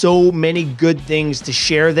conversation. So many good things to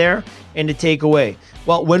share there and to take away.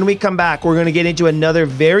 Well, when we come back, we're going to get into another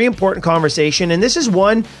very important conversation. And this is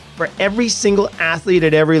one for every single athlete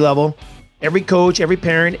at every level, every coach, every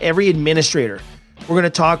parent, every administrator. We're going to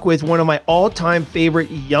talk with one of my all-time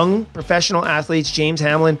favorite young professional athletes, James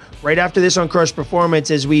Hamlin, right after this on Crush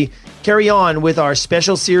Performance, as we carry on with our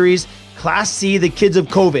special series, Class C, The Kids of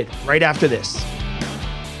COVID, right after this.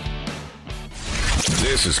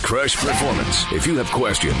 This is Crush Performance. If you have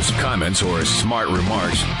questions, comments, or smart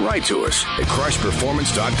remarks, write to us at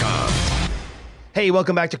crushperformance.com. Hey,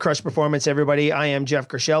 welcome back to Crush Performance, everybody. I am Jeff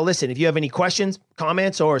Kershell. Listen, if you have any questions,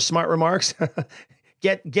 comments, or smart remarks,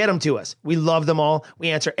 get them to us. We love them all. We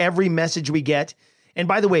answer every message we get. And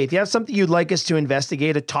by the way, if you have something you'd like us to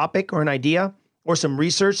investigate, a topic or an idea, or some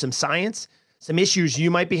research, some science, some issues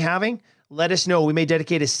you might be having, let us know. We may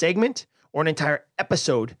dedicate a segment or an entire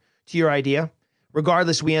episode to your idea.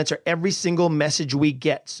 Regardless, we answer every single message we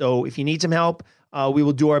get. So if you need some help, we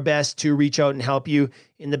will do our best to reach out and help you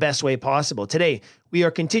in the best way possible. Today, we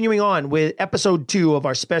are continuing on with episode 2 of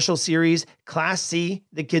our special series, Class C,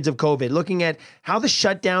 The Kids of COVID, looking at how the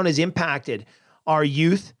shutdown has impacted our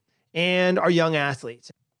youth and our young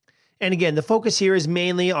athletes. And again, the focus here is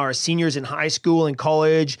mainly our seniors in high school and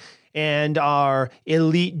college and our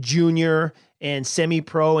elite junior and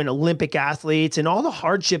semi-pro and Olympic athletes and all the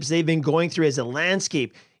hardships they've been going through as the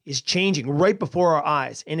landscape is changing right before our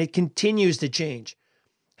eyes, and it continues to change.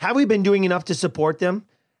 Have we been doing enough to support them?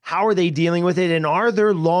 How are they dealing with it? And are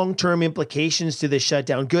there long-term implications to this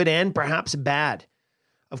shutdown, good and perhaps bad?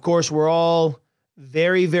 Of course, we're all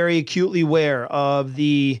very, very acutely aware of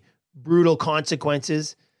the brutal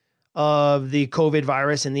consequences of the COVID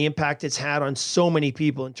virus and the impact it's had on so many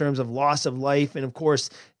people in terms of loss of life. And of course,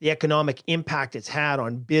 the economic impact it's had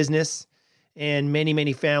on business and many,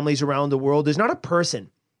 many families around the world. There's not a person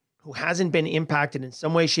who hasn't been impacted in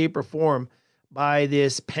some way, shape, or form by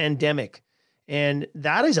this pandemic. And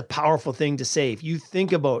that is a powerful thing to say. If you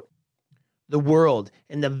think about the world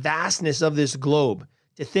and the vastness of this globe,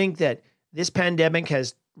 to think that this pandemic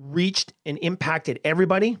has reached and impacted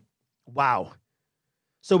everybody, wow.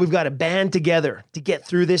 So we've got to band together to get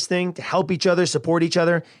through this thing, to help each other, support each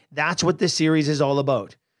other. That's what this series is all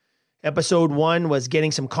about. Episode 1 was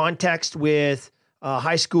getting some context with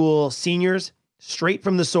high school seniors, straight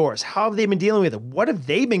from the source. How have they been dealing with it? What have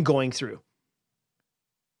they been going through?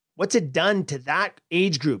 What's it done to that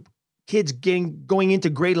age group? Kids going into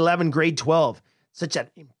grade 11, grade 12, such an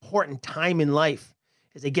important time in life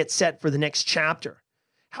as they get set for the next chapter.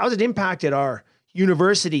 How's it impacted our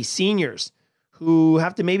university seniors who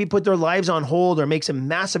have to maybe put their lives on hold or make some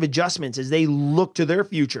massive adjustments as they look to their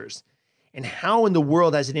futures. And how in the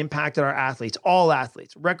world has it impacted our athletes, all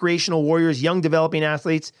athletes, recreational warriors, young developing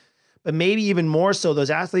athletes, but maybe even more so those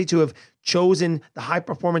athletes who have chosen the high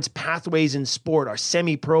performance pathways in sport, our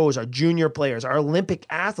semi-pros, our junior players, our Olympic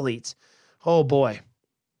athletes. Oh boy.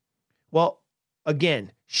 Well,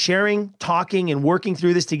 again, sharing, talking, and working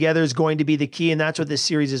through this together is going to be the key, and that's what this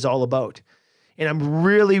series is all about. And I'm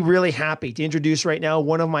really, really happy to introduce right now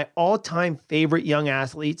one of my all-time favorite young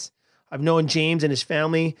athletes. I've known James and his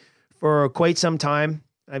family for quite some time.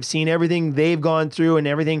 I've seen everything they've gone through and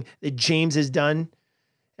everything that James has done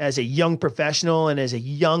as a young professional and as a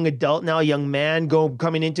young adult now, a young man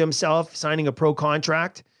coming into himself, signing a pro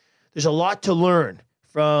contract. There's a lot to learn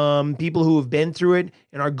from people who have been through it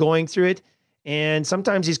and are going through it. And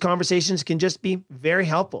sometimes these conversations can just be very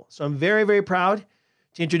helpful. So I'm very, very proud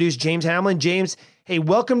to introduce James Hamlin. James, hey,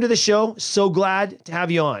 welcome to the show. So glad to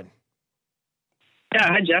have you on. Yeah,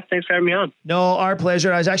 hi, Jeff. Thanks for having me on. No, our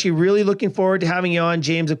pleasure. I was actually really looking forward to having you on,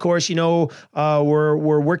 James. Of course, you know,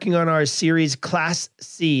 we're working on our series Class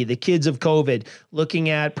C, the kids of COVID, looking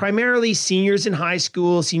at primarily seniors in high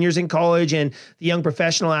school, seniors in college, and the young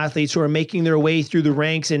professional athletes who are making their way through the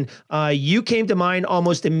ranks. And you came to mind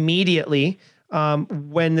almost immediately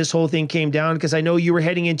when this whole thing came down, because I know you were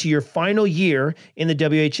heading into your final year in the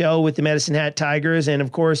WHL with the Medicine Hat Tigers. And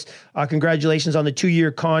of course, congratulations on the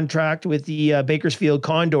 2-year contract with the Bakersfield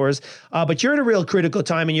Condors. But you're at a real critical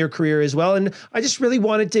time in your career as well. And I just really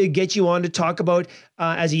wanted to get you on to talk about,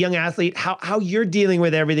 as a young athlete, how you're dealing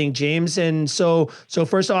with everything, James. And so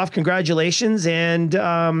first off, congratulations. And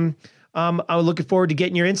I'm looking forward to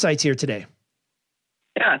getting your insights here today.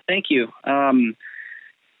 Yeah, thank you.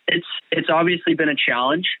 It's obviously been a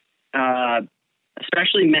challenge,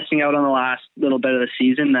 especially missing out on the last little bit of the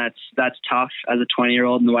season. That's tough as a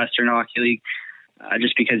 20-year-old in the Western Hockey League,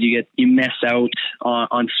 just because you miss out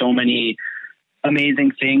on so many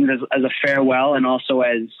amazing things as a farewell, and also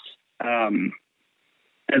as a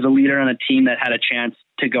leader on a team that had a chance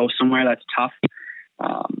to go somewhere. That's tough.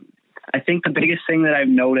 I think the biggest thing that I've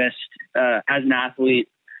noticed as an athlete,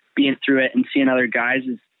 being through it and seeing other guys,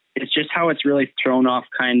 is it's just how it's really thrown off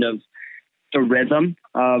kind of the rhythm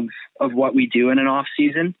of what we do in an off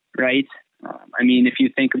season, right? I mean, if you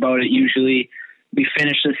think about it, usually we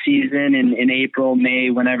finish the season in April, May,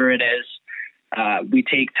 whenever it is. We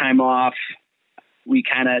take time off. We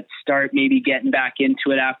kind of start maybe getting back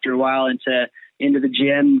into it after a while, into the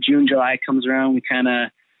gym. June, July comes around. We kind of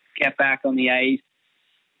get back on the ice.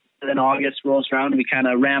 And then August rolls around and we kind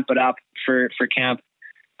of ramp it up for camp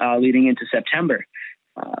leading into September.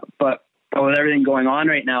 But with everything going on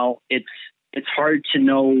right now, it's hard to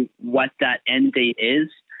know what that end date is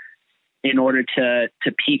in order to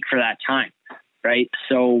peak for that time, right?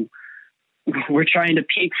 So we're trying to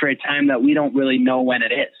peak for a time that we don't really know when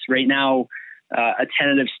it is. Right now, a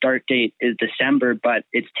tentative start date is December, but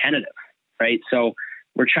it's tentative, right? So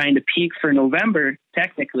we're trying to peak for November,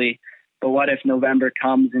 technically, but what if November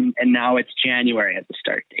comes and now it's January at the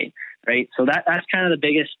start date, right? So that's kind of the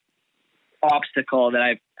biggest obstacle that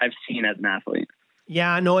I've seen as an athlete.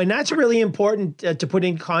 Yeah, no, and that's really important to put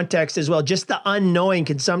in context as well. Just the unknowing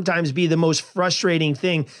can sometimes be the most frustrating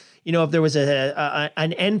thing. You know, if there was an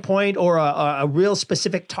endpoint or a real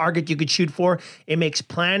specific target you could shoot for, it makes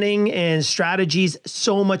planning and strategies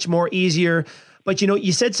so much more easier. But, you know,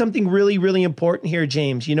 you said something really, really important here,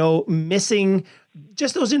 James. You know, missing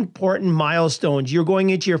just those important milestones. You're going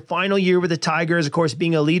into your final year with the Tigers, of course,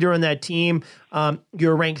 being a leader on that team.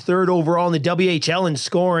 You're ranked 3rd overall in the WHL in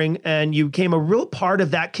scoring, and you became a real part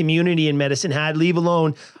of that community in Medicine Hat, leave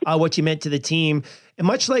alone what you meant to the team. And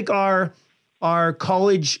much like our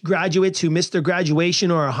college graduates who missed their graduation,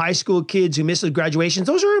 or our high school kids who missed their graduations,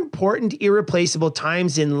 those are important, irreplaceable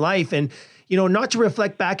times in life. And, you know, not to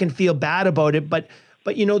reflect back and feel bad about it, but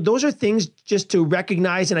you know, those are things just to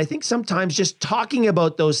recognize. And I think sometimes just talking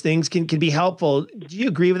about those things can be helpful. Do you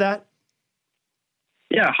agree with that?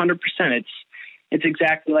 Yeah, 100%. It's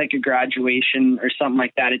exactly like a graduation or something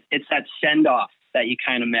like that. It's that send off that you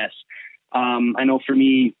kind of miss. I know for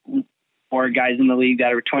me, or guys in the league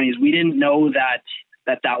that are 20s, we didn't know that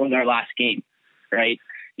was our last game, right?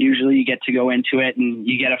 Usually you get to go into it and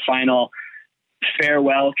you get a final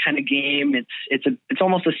farewell kind of game. It's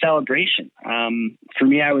almost a celebration. For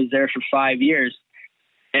me, I was there for 5 years,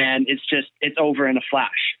 and it's over in a flash.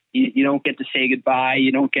 You don't get to say goodbye.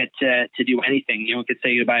 You don't get to do anything. You don't get to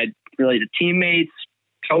say goodbye really to teammates,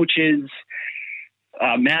 coaches,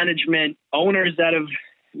 management, owners that have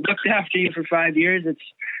looked after you for 5 years.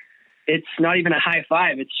 It's not even a high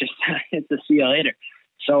five. It's just it's a see you later.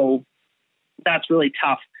 So that's really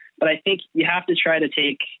tough. But I think you have to try to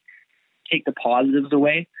take the positives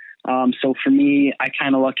away. So for me, I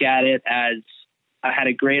kind of look at it as I had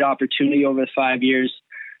a great opportunity over the 5 years.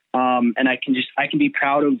 And I can be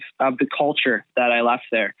proud of the culture that I left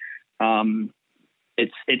there.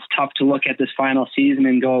 It's tough to look at this final season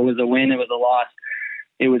and go, it was a win, it was a loss.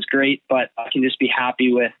 It was great, but I can just be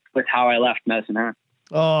happy with how I left Medicine Hat.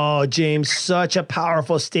 Oh, James, such a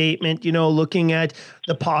powerful statement, looking at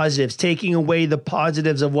the positives, taking away the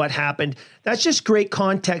positives of what happened. That's just great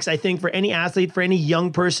context, I think, for any athlete, for any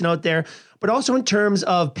young person out there, but also in terms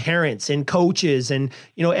of parents and coaches and,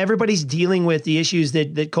 everybody's dealing with the issues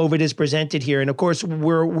that COVID has presented here. And of course,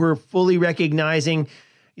 we're fully recognizing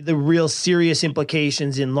the real serious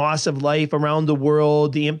implications in loss of life around the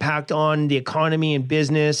world, the impact on the economy and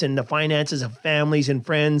business and the finances of families and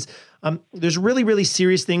friends. There's really, really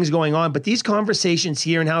serious things going on, but these conversations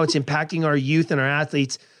here and how it's impacting our youth and our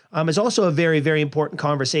athletes is also a very, very important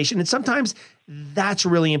conversation. And sometimes that's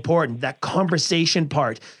really important, that conversation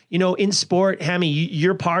part. In sport, Hammy,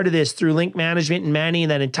 you're part of this through Link Management and Manny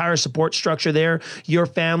and that entire support structure there. Your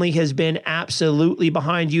family has been absolutely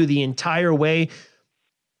behind you the entire way.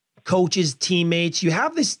 Coaches, teammates, you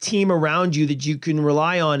have this team around you that you can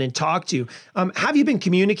rely on and talk to. Have you been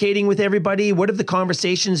communicating with everybody? What have the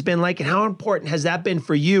conversations been like, and how important has that been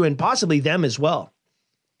for you and possibly them as well?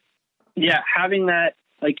 Yeah, having that,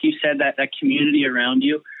 like you said, that community around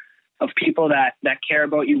you of people that care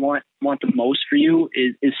about you, want the most for you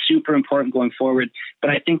is super important going forward.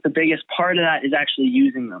 But I think the biggest part of that is actually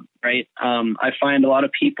using them, right? I find a lot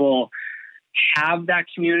of people have that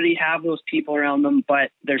community, have those people around them,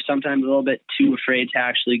 but they're sometimes a little bit too afraid to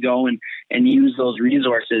actually go and use those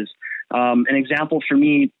resources. An example for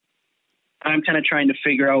me, I'm kind of trying to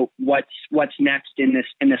figure out what's next in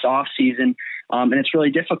this off season. And it's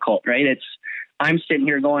really difficult, right? I'm sitting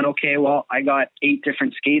here going, okay, well, I got 8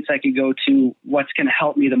 different skates I could go to. What's going to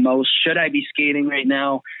help me the most? Should I be skating right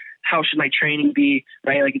now? How should my training be?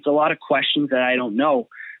 Right? Like, it's a lot of questions that I don't know.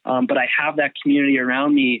 But I have that community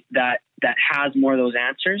around me that has more of those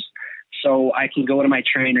answers. So I can go to my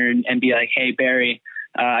trainer and be like, hey, Barry,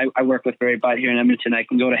 I work with Barry Butt here in Edmonton. I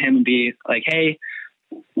can go to him and be like, hey,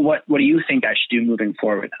 what do you think I should do moving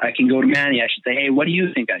forward? I can go to Manny. I should say, hey, what do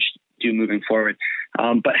you think I should do moving forward?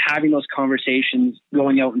 But having those conversations,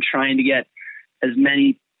 going out and trying to get as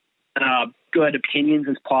many good opinions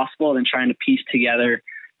as possible and trying to piece together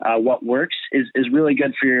what works is really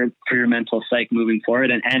good for your mental psyche moving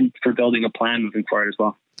forward and for building a plan moving forward as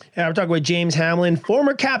well. Yeah, we're talking with James Hamlin,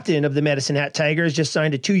 former captain of the Medicine Hat Tigers, just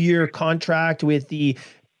signed a 2-year contract with the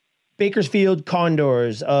Bakersfield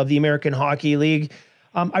Condors of the American Hockey League.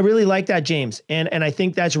 I really like that, James. And I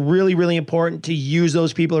think that's really, really important to use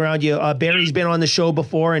those people around you. Barry's been on the show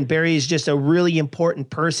before, and Barry is just a really important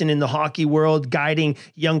person in the hockey world, guiding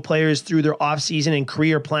young players through their offseason and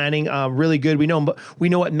career planning. Really good. We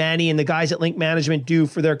know what Manny and the guys at Link Management do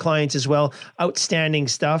for their clients as well. Outstanding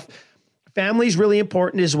stuff. Family's really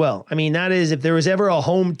important as well. I mean, that is, if there was ever a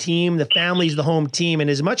home team, the family's the home team. And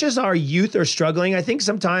as much as our youth are struggling, I think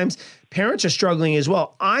sometimes parents are struggling as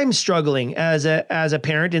well. I'm struggling as a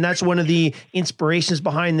parent, and that's one of the inspirations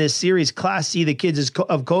behind this series, Class C, the Kids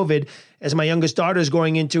of COVID. As my youngest daughter is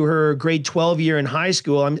going into her grade 12 year in high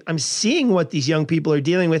school, I'm seeing what these young people are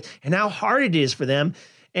dealing with and how hard it is for them.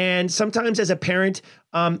 And sometimes as a parent,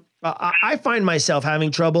 I find myself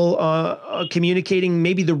having trouble communicating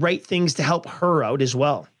maybe the right things to help her out as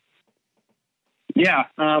well. Yeah,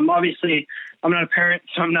 obviously I'm not a parent,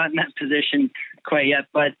 so I'm not in that position quite yet,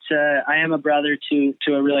 but I am a brother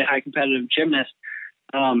to a really high competitive gymnast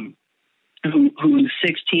who's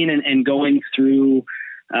 16 and going through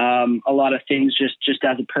a lot of things just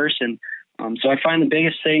as a person. So I find the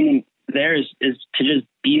biggest thing there is to just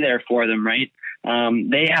be there for them, right?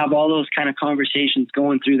 They have all those kind of conversations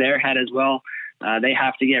going through their head as well. They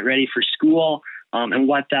have to get ready for school and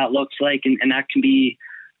what that looks like. And that can be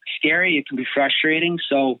scary. It can be frustrating.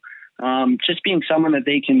 So just being someone that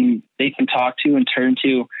they can talk to and turn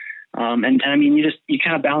to. And I mean, you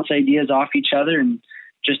kind of bounce ideas off each other, and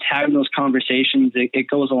just having those conversations, it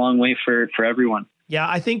goes a long way for everyone. Yeah,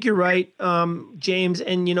 I think you're right, James.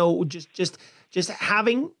 And, just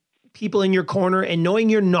having people in your corner and knowing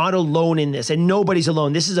you're not alone in this, and nobody's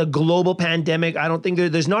alone. This is a global pandemic. I don't think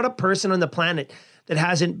there's not a person on the planet that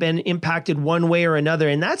hasn't been impacted one way or another.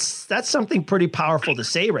 And that's something pretty powerful to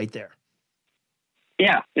say right there.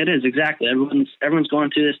 Yeah, it is. Exactly. Everyone's going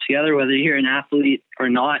through this together, whether you're an athlete or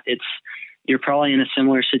not. You're probably in a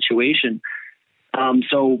similar situation.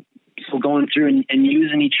 So going through and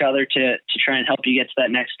using each other to try and help you get to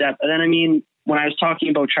that next step. And then, I mean, when I was talking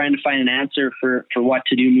about trying to find an answer for what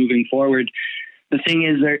to do moving forward, the thing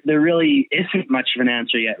is there really isn't much of an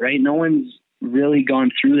answer yet, right? No one's really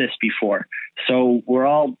gone through this before. So we're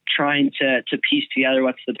all trying to piece together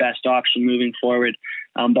what's the best option moving forward.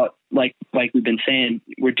 But like we've been saying,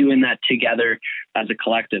 we're doing that together as a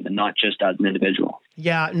collective and not just as an individual.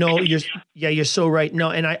 Yeah, no, you're so right.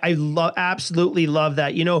 No, and I absolutely love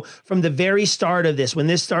that. You know, from the very start of this, when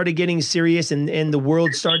this started getting serious and the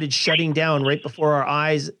world started shutting down right before our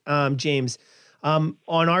eyes, James, on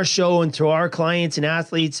our show and to our clients and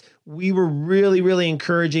athletes, we were really, really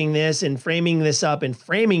encouraging this and framing this up, and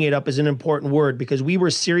framing it up is an important word because we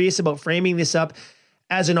were serious about framing this up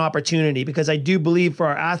as an opportunity, because I do believe for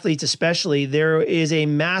our athletes especially, there is a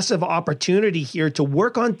massive opportunity here to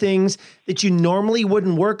work on things that you normally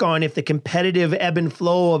wouldn't work on if the competitive ebb and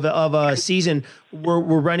flow of a season were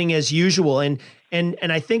running as usual. And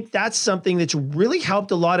I think that's something that's really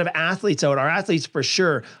helped a lot of athletes out, our athletes for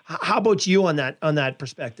sure. How about you on that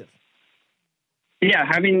perspective? Yeah,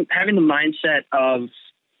 having the mindset of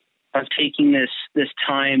taking this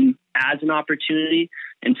time as an opportunity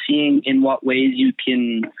and seeing in what ways you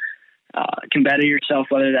can better yourself,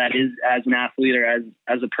 whether that is as an athlete or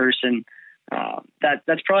as a person.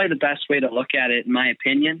 That's probably the best way to look at it, in my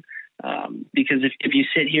opinion. Because if you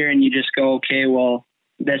sit here and you just go, okay, well,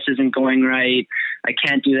 this isn't going right, I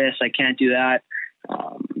can't do this, I can't do that.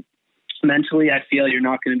 Mentally, I feel you're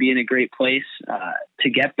not going to be in a great place to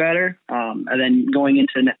get better. And then going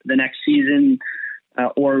into the next season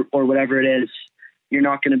or whatever it is, you're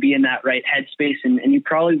not going to be in that right headspace, and you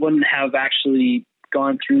probably wouldn't have actually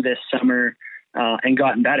gone through this summer and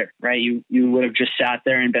gotten better, right? You would have just sat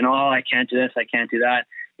there and been, oh, I can't do this, I can't do that,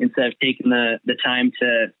 instead of taking the time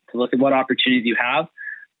to look at what opportunities you have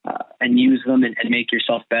and use them and make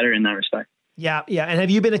yourself better in that respect. Yeah. And have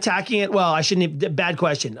you been attacking it? Well, I shouldn't have, bad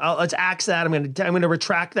question. Let's axe that. I'm going to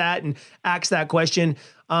retract that and axe that question.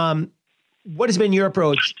 What has been your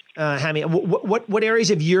approach, Hammy? What areas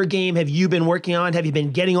of your game have you been working on? Have you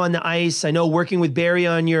been getting on the ice? I know working with Barry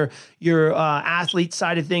on your athlete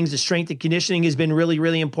side of things, the strength and conditioning has been really,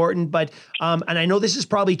 really important. But and I know this has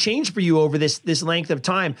probably changed for you over this length of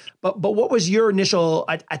time. But what was your initial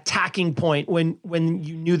attacking point when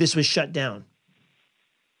you knew this was shut down?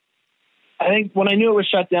 I think when I knew it was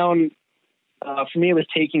shut down, for me, it was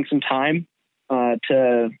taking some time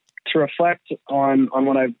to reflect on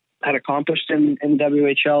what I've had accomplished in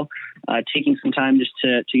WHL, taking some time just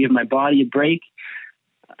to give my body a break,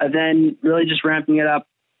 then really just ramping it up,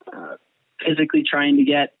 physically trying to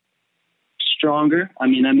get stronger. I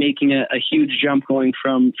mean, I'm making a huge jump going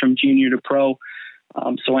from junior to pro,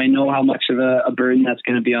 so I know how much of a burden that's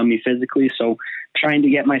going to be on me physically. So trying to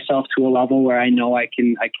get myself to a level where I know I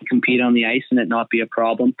can compete on the ice and it not be a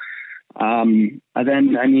problem. And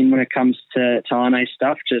then, I mean, when it comes to on ice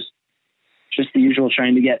stuff, just the usual,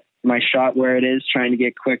 trying to get my shot where it is, trying to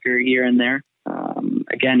get quicker here and there.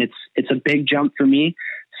 Again, it's a big jump for me.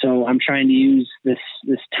 So I'm trying to use this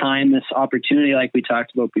time, this opportunity, like we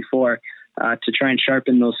talked about before, to try and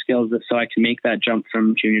sharpen those skills so I can make that jump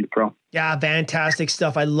from junior to pro. Yeah, fantastic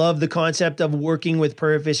stuff. I love the concept of working with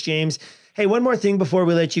Purvis, James. Hey, one more thing before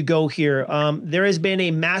we let you go here. There has been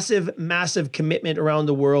a massive, massive commitment around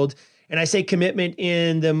the world. And I say commitment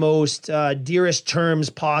in the most dearest terms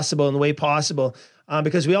possible, in the way possible,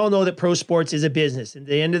 because we all know that pro sports is a business. At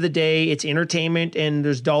the end of the day, it's entertainment and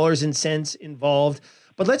there's dollars and cents involved.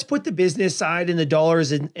 But let's put the business side and the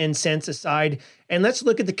dollars and cents aside, and let's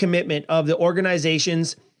look at the commitment of the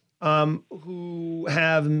organizations who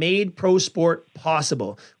have made pro sport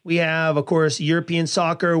possible. We have, of course, European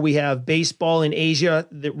soccer. We have baseball in Asia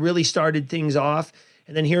that really started things off.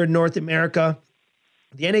 And then here in North America,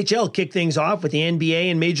 the NHL kicked things off with the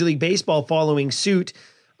NBA and Major League Baseball following suit.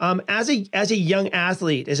 As a young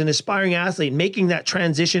athlete, as an aspiring athlete, making that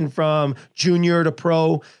transition from junior to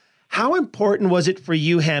pro, how important was it for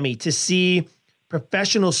you, Hammy, to see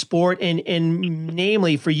professional sport and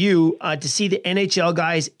namely for you to see the NHL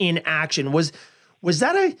guys in action? Was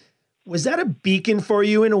that a beacon for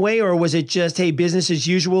you in a way, or was it just, hey, business as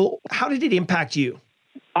usual? How did it impact you?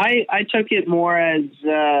 I took it more as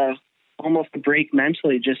almost a break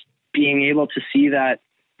mentally, just being able to see that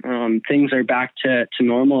things are back to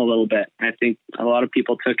normal a little bit. I think a lot of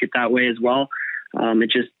people took it that way as well.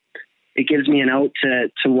 It gives me an out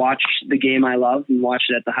to watch the game I love and watch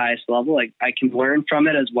it at the highest level. I can learn from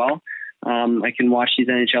it as well. I can watch these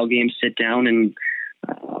NHL games, sit down and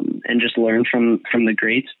just learn from the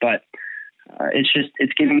greats. But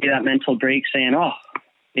it's giving me that mental break, saying, oh,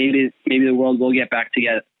 maybe the world will get back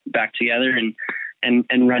together and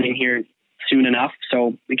running here soon enough.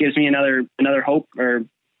 So it gives me another hope, or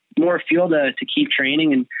more fuel to keep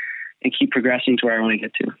training and keep progressing to where I want to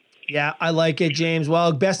get to. Yeah, I like it, James.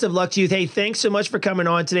 Well, best of luck to you. Hey, thanks so much for coming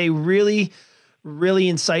on today. Really, really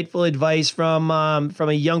insightful advice from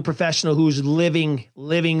a young professional who's living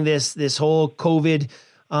this whole COVID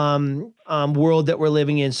world that we're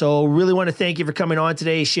living in. So really want to thank you for coming on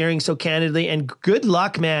today, sharing so candidly, and good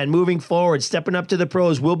luck, man, moving forward, stepping up to the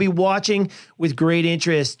pros. We'll be watching with great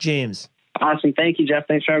interest, James. Awesome. Thank you, Jeff.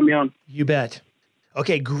 Thanks for having me on. You bet.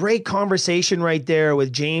 Okay, great conversation right there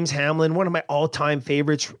with James Hamlin, one of my all-time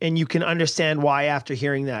favorites, and you can understand why after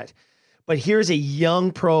hearing that. But here's a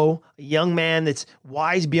young pro, a young man that's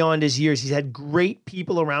wise beyond his years. He's had great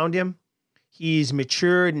people around him. He's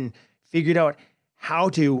matured and figured out how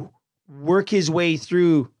to work his way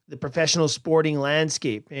through the professional sporting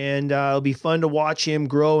landscape. And it'll be fun to watch him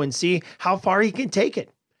grow and see how far he can take it.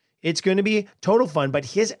 It's going to be total fun, but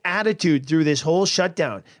his attitude through this whole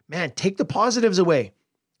shutdown, man, take the positives away.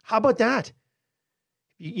 How about that?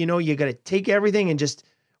 You got to take everything and just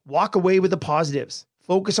walk away with the positives.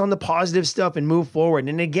 Focus on the positive stuff and move forward.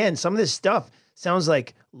 And again, some of this stuff sounds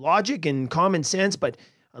like logic and common sense, but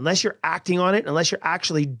unless you're acting on it, unless you're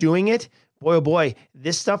actually doing it, boy, oh boy,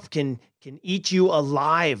 this stuff can eat you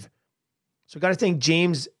alive. So I got to thank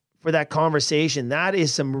James for that conversation. That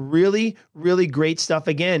is some really, really great stuff.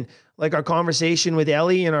 Again, like our conversation with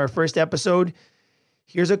Ellie in our first episode,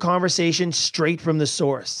 here's a conversation straight from the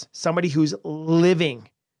source. Somebody who's living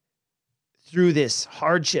through this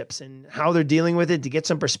hardships and how they're dealing with it to get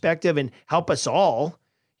some perspective and help us all,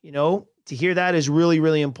 to hear that is really,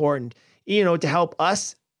 really important, to help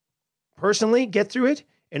us personally get through it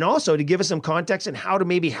and also to give us some context on how to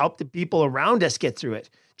maybe help the people around us get through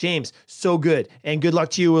it. James, so good. And good luck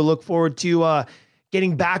to you. We'll look forward to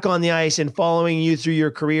getting back on the ice and following you through your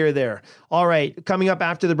career there. All right, coming up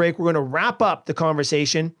after the break, we're going to wrap up the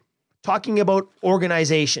conversation talking about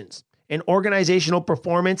organizations and organizational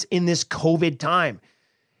performance in this COVID time.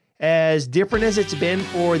 As different as it's been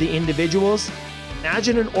for the individuals,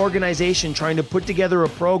 imagine an organization trying to put together a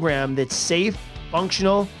program that's safe,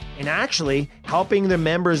 functional, and actually helping their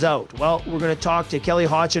members out. Well, we're going to talk to Kelly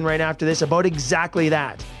Hodgson right after this about exactly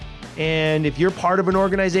that. And if you're part of an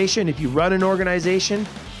organization, if you run an organization,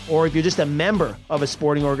 or if you're just a member of a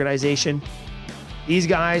sporting organization, these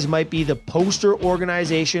guys might be the poster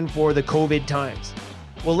organization for the COVID times.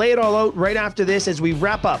 We'll lay it all out right after this as we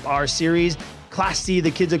wrap up our series, Class C,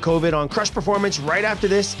 the Kids of COVID, on Crush Performance. Right after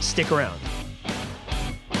this, stick around.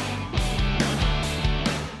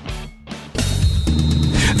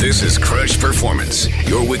 This is Crush Performance,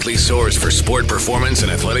 your weekly source for sport performance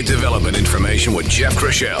and athletic development information with Jeff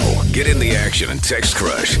Crushell. Get in the action and text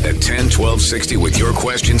Crush at 10-1260 with your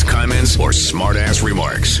questions, comments, or smart-ass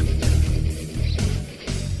remarks.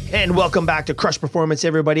 And welcome back to Crush Performance,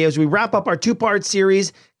 everybody, as we wrap up our two-part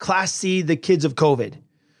series, Class C, the Kids of COVID.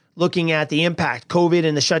 Looking at the impact COVID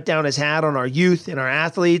and the shutdown has had on our youth and our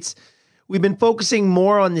athletes. We've been focusing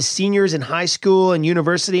more on the seniors in high school and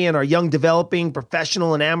university and our young developing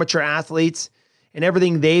professional and amateur athletes and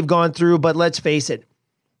everything they've gone through. But let's face it,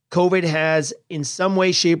 COVID has in some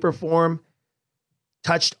way, shape, or form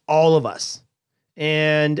touched all of us.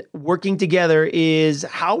 And working together is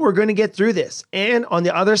how we're going to get through this. And on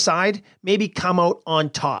the other side, maybe come out on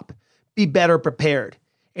top, be better prepared.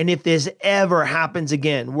 And if this ever happens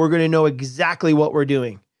again, we're going to know exactly what we're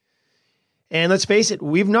doing. And let's face it,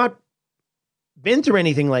 we've not been through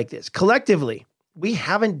anything like this. Collectively, we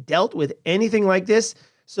haven't dealt with anything like this.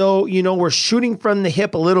 So, we're shooting from the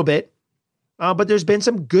hip a little bit, but there's been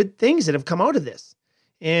some good things that have come out of this.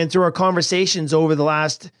 And through our conversations over the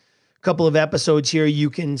last couple of episodes here, you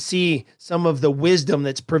can see some of the wisdom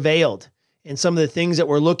that's prevailed and some of the things that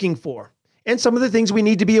we're looking for and some of the things we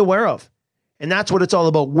need to be aware of. And that's what it's all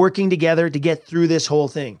about, working together to get through this whole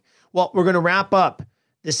thing. Well, we're going to wrap up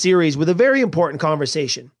the series with a very important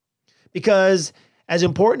conversation. Because as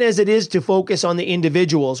important as it is to focus on the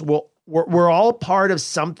individuals, we're all part of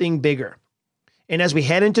something bigger. And as we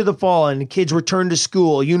head into the fall and kids return to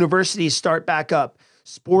school, universities start back up,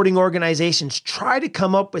 sporting organizations try to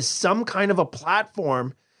come up with some kind of a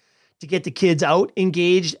platform to get the kids out,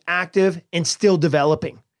 engaged, active, and still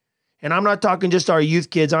developing. And I'm not talking just our youth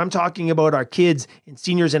kids. I'm talking about our kids and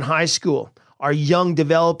seniors in high school, our young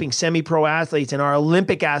developing semi-pro athletes and our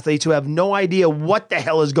Olympic athletes who have no idea what the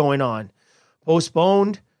hell is going on.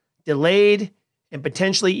 Postponed, delayed, and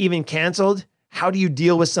potentially even canceled. How do you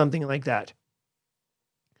deal with something like that?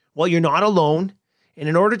 Well, you're not alone. And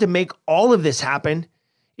in order to make all of this happen,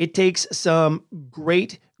 it takes some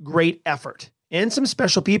great, great effort and some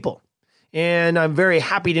special people. And I'm very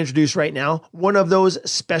happy to introduce right now one of those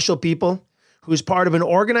special people who's part of an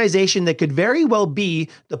organization that could very well be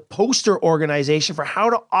the poster organization for how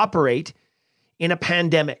to operate in a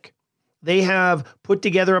pandemic. They have put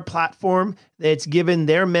together a platform that's given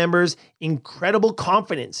their members incredible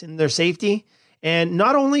confidence in their safety. And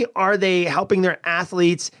not only are they helping their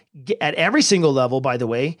athletes at every single level, by the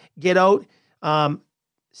way, get out,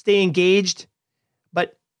 stay engaged,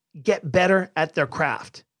 but get better at their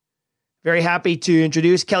craft. Very happy to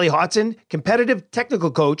introduce Kelly Hodson, competitive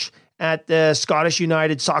technical coach at the Scottish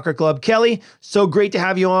United Soccer Club. Kelly, so great to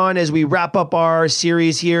have you on as we wrap up our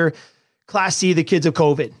series here, Class C, the Kids of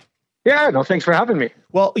COVID. Yeah, no, thanks for having me.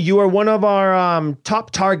 Well, you are one of our top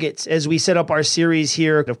targets as we set up our series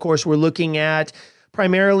here. Of course, we're looking at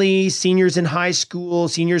primarily seniors in high school,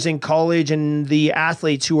 seniors in college, and the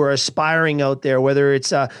athletes who are aspiring out there, whether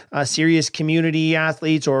it's a serious community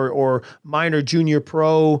athletes or minor junior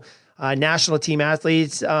pro national team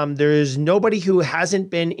athletes. There's nobody who hasn't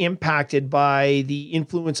been impacted by the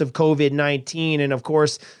influence of COVID-19. And of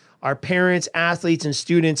course, our parents, athletes, and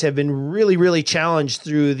students have been really, really challenged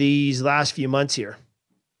through these last few months here.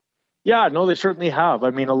 Yeah, no, they certainly have.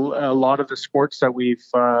 I mean, a lot of the sports that we've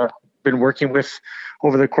been working with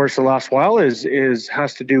over the course of the last while has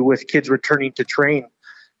to do with kids returning to train.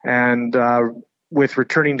 And with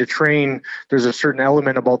returning to train, there's a certain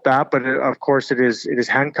element about that, but of course it is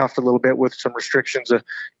handcuffed a little bit with some restrictions,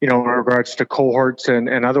 in regards to cohorts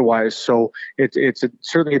and otherwise. So it's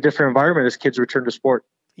certainly a different environment as kids return to sport.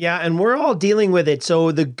 Yeah, and we're all dealing with it.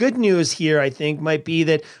 So the good news here, I think, might be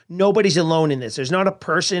that nobody's alone in this. There's not a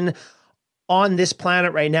person on this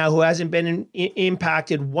planet right now who hasn't been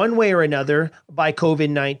impacted one way or another by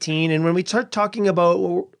COVID-19. And when we start talking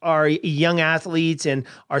about our young athletes and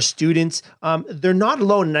our students, they're not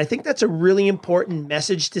alone. And I think that's a really important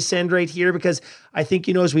message to send right here, because I think,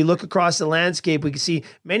 as we look across the landscape, we can see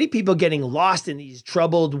many people getting lost in these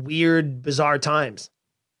troubled, weird, bizarre times.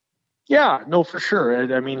 Yeah, no, for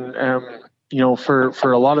sure. I mean,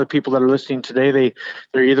 for a lot of the people that are listening today,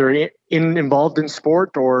 they're either involved in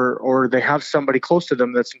sport or they have somebody close to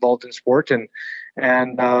them that's involved in sport, and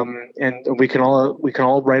we can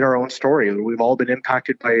all write our own story. We've all been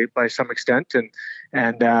impacted by some extent,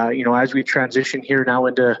 and as we transition here now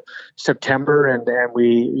into September, and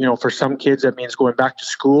we, for some kids that means going back to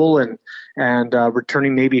school and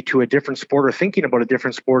returning maybe to a different sport or thinking about a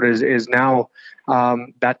different sport is now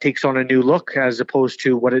that takes on a new look as opposed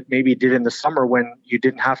to what it maybe did in the summer when you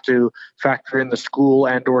didn't have to factor in the school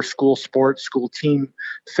and or school sport, school team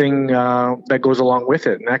thing that goes along with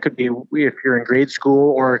it. And that could be if you're in grade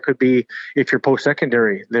school, or it could be if you're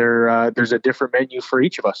post-secondary. There's a different menu for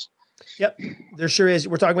each of us. Yep, there sure is.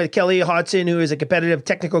 We're talking with Kelly Hodson, who is a competitive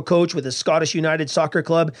technical coach with the Scottish United Soccer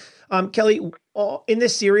Club. Kelly, in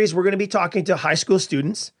this series, we're going to be talking to high school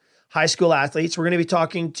students, high school athletes. We're going to be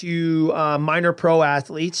talking to minor pro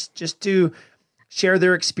athletes just to share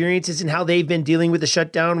their experiences and how they've been dealing with the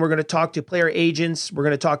shutdown. We're going to talk to player agents. We're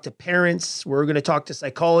going to talk to parents. We're going to talk to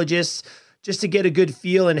psychologists just to get a good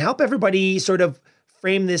feel and help everybody sort of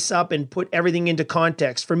frame this up and put everything into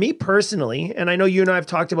context. For me personally, and I know you and I have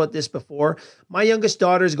talked about this before, my youngest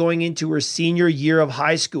daughter is going into her senior year of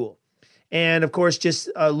high school. And of course, just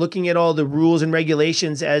looking at all the rules and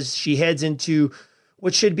regulations as she heads into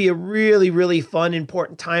what should be a really, really fun,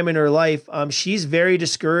 important time in her life. She's very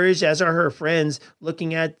discouraged, as are her friends,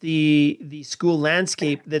 looking at the school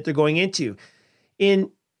landscape that they're going into. In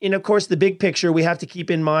of course, the big picture, we have to keep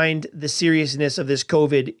in mind the seriousness of this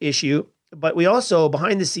COVID issue. But we also,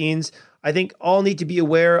 behind the scenes, I think all need to be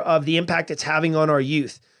aware of the impact it's having on our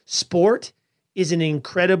youth. Sport is an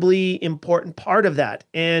incredibly important part of that.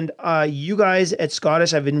 And you guys at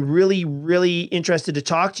Scottish, I've been really, really interested to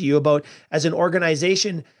talk to you about, as an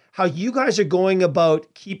organization, how you guys are going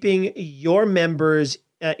about keeping your members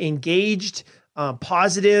engaged,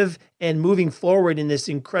 positive, and moving forward in this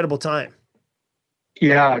incredible time.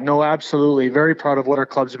 Yeah, no, absolutely. Very proud of what our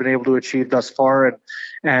club's been able to achieve thus far,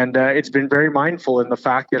 and it's been very mindful in the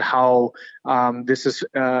fact that how this has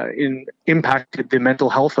impacted the mental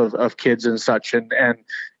health of kids and such. And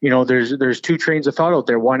there's two trains of thought out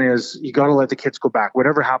there. One is you got to let the kids go back.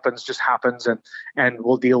 Whatever happens, just happens, and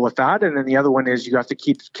we'll deal with that. And then the other one is you have to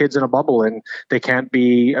keep kids in a bubble, and they can't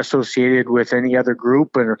be associated with any other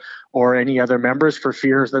group or any other members for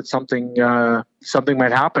fears that something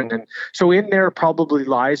might happen. And so in there probably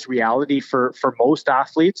lies reality for most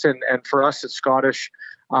athletes, and for us at Scottish.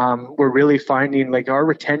 We're really finding like our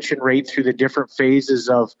retention rate through the different phases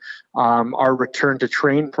of our return to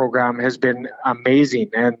train program has been amazing,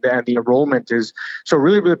 and the enrollment is so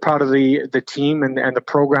really, really proud of the team and the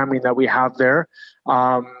programming that we have there.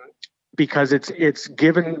 Because it's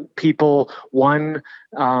given people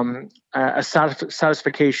a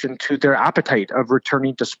satisfaction to their appetite of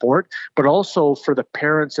returning to sport, but also for the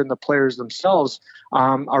parents and the players themselves,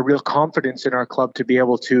 a real confidence in our club to be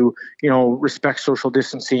able to, respect social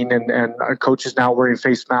distancing and our coaches now wearing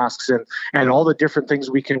face masks and all the different things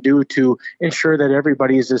we can do to ensure that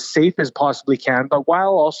everybody is as safe as possibly can, but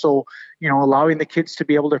while also, allowing the kids to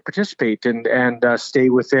be able to participate and stay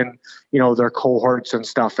within, their cohorts and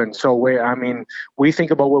stuff. And so we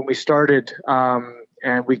think about when we started,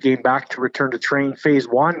 and we came back to return to train. Phase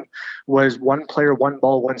one was one player, one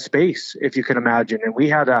ball, one space, if you can imagine. And we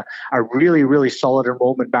had a really, really solid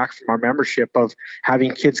enrollment back from our membership of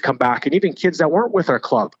having kids come back, and even kids that weren't with our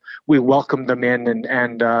club. We welcomed them in,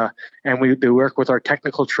 and they work with our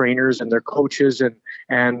technical trainers and their coaches,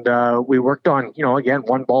 and we worked on, again,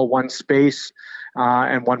 one ball, one space.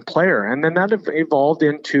 And one player. And then that evolved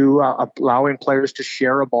into allowing players to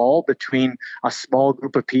share a ball between a small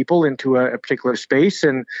group of people into a particular space.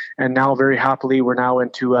 And now very happily, we're now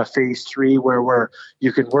into phase 3 where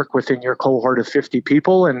you can work within your cohort of 50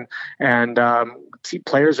 people and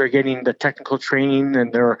players are getting the technical training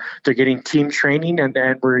and they're getting team training.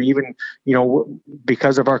 And we're even,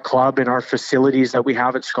 because of our club and our facilities that we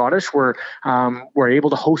have at Scottish, we're able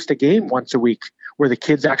to host a game once a week, where the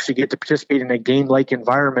kids actually get to participate in a game-like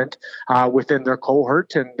environment within their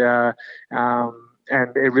cohort, and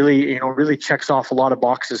it really checks off a lot of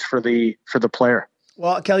boxes for the player.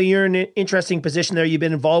 Well, Kelly, you're in an interesting position there. You've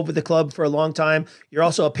been involved with the club for a long time. You're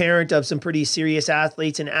also a parent of some pretty serious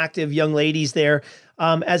athletes and active young ladies there.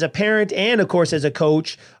 As a parent and, of course, as a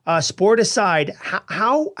coach, sport aside,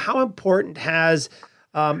 how important has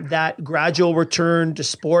that gradual return to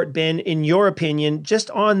sport been, in your opinion,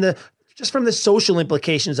 just from the social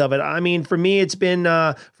implications of it? I mean, for me, it's been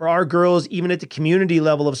for our girls, even at the community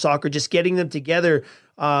level of soccer, just getting them together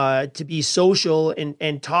to be social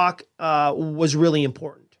and talk was really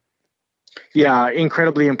important. Yeah,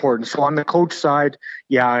 incredibly important. So on the coach side,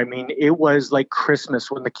 it was like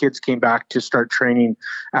Christmas when the kids came back to start training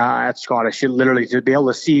at Scottish. Literally to be able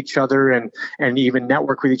to see each other and even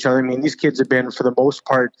network with each other. I mean, these kids have been, for the most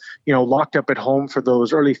part, locked up at home for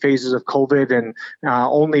those early phases of COVID and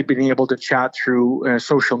only been able to chat through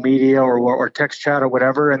social media or text chat or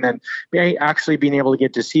whatever, and then actually being able to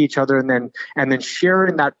get to see each other and then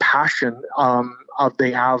sharing that passion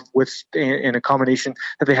they have in a combination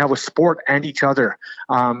that they have with sport and each other.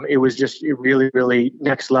 It was just really, really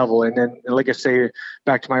next level. And then, like I say,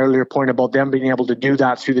 back to my earlier point about them being able to do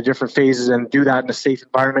that through the different phases and do that in a safe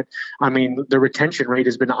environment. I mean, the retention rate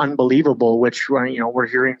has been unbelievable, which, we're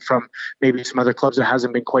hearing from maybe some other clubs that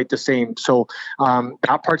hasn't been quite the same. So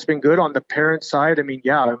that part's been good. On the parent side,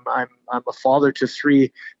 I'm a father to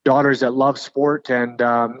 3 daughters that love sport and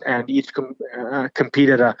each have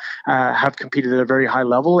competed at a very high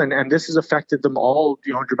level, and this has affected them all,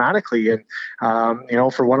 dramatically. And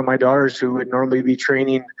for one of my daughters who would normally be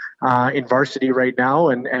training in varsity right now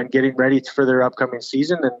and getting ready for their upcoming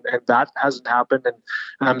season, and that hasn't happened,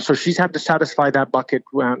 and so she's had to satisfy that bucket,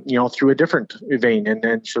 through a different vein,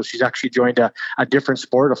 and so she's actually joined a different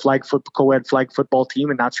sport, a co-ed flag football team,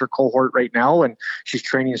 and that's her cohort right now, and she's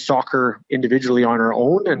training soccer individually on her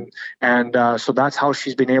own, and so that's how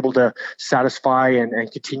she's been able to satisfy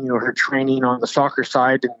and continue her training on the soccer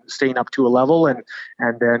side and staying up to a level, and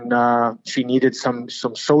then she needed some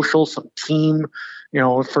social, some team,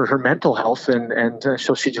 for her mental health, and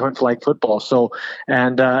so she joined flag football. So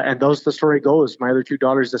and those, the story goes, my other 2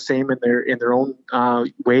 daughters the same in their own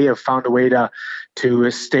way, have found a way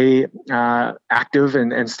to stay active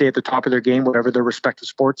and stay at the top of their game, whatever their respective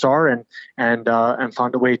sports are, and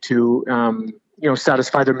found a way to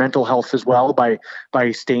satisfy their mental health as well by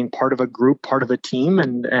staying part of a group, part of a team,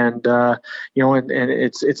 and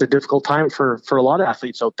it's a difficult time for a lot of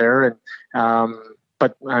athletes out there,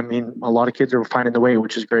 but I mean, a lot of kids are finding the way,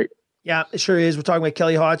 which is great. Yeah, it sure is. We're talking about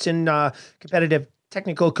Kelly Hodson, competitive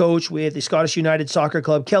technical coach with the Scottish United Soccer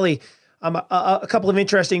Club. Kelly, a couple of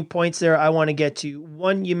interesting points there I want to get to.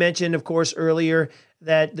 One, you mentioned, of course, earlier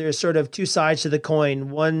that there's sort of 2 sides to the coin.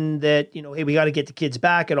 One that, hey, we got to get the kids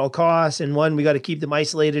back at all costs, and one, we got to keep them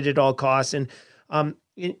isolated at all costs. And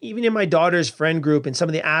even in my daughter's friend group and some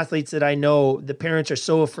of the athletes that I know, the parents are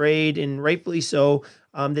so afraid, and rightfully so,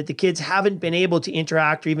 that the kids haven't been able to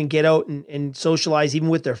interact or even get out and socialize even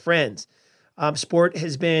with their friends. Sport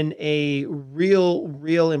has been a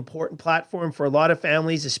real important platform for a lot of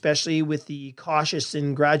families, especially with the cautious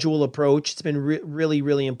and gradual approach. It's been really,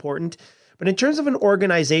 really important. But in terms of an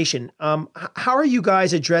organization, how are you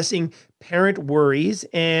guys addressing parent worries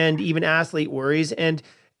and even athlete worries and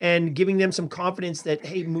giving them some confidence that,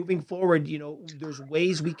 hey, moving forward, there's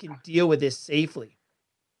ways we can deal with this safely?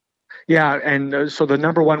 Yeah, and so the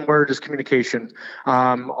number one word is communication.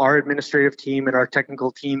 Our administrative team and our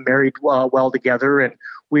technical team married well together, and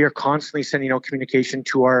we are constantly sending out communication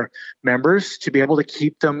to our members to be able to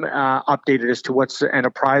keep them updated as to what's and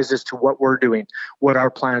apprised as to what we're doing, what our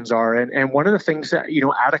plans are. And one of the things that,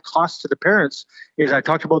 at a cost to the parents is I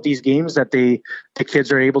talked about these games that the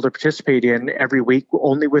kids are able to participate in every week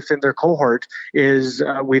only within their cohort is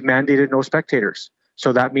we've mandated no spectators.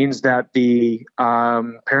 So that means that the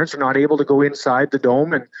parents are not able to go inside the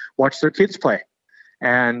dome and watch their kids play.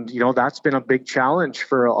 And, that's been a big challenge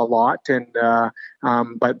for a lot. And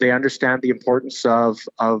but they understand the importance of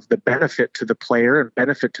the benefit to the player and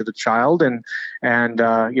benefit to the child. And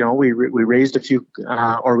we raised a few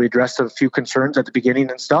or we addressed a few concerns at the beginning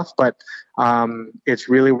and stuff. But it's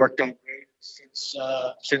really worked out great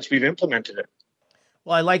since we've implemented it.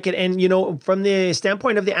 Well, I like it. And, from the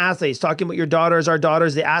standpoint of the athletes, talking about your daughters, our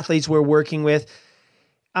daughters, the athletes we're working with,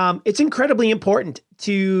 it's incredibly important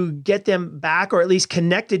to get them back or at least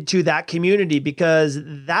connected to that community because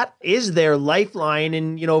that is their lifeline.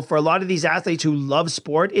 And, for a lot of these athletes who love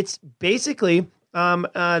sport, it's basically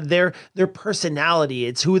their personality.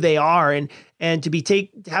 It's who they are. And to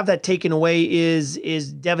have that taken away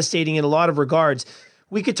is devastating in a lot of regards.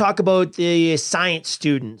 We could talk about the science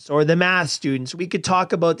students or the math students. We could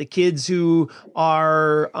talk about the kids who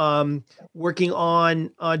are working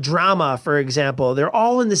on drama, for example. They're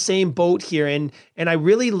all in the same boat here. And I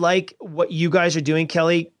really like what you guys are doing,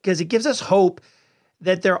 Kelly, because it gives us hope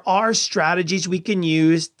that there are strategies we can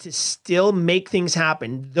use to still make things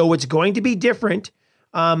happen. Though it's going to be different,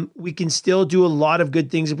 we can still do a lot of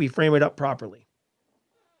good things if we frame it up properly.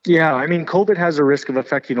 Yeah, I mean, COVID has a risk of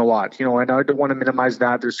affecting a lot, and I don't want to minimize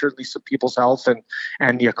that. There's certainly some people's health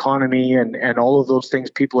and the economy and all of those things.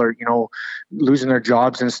 People are, losing their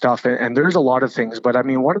jobs and stuff. And there's a lot of things. But I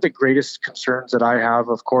mean, one of the greatest concerns that I have,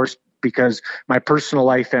 of course, because my personal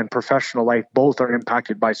life and professional life both are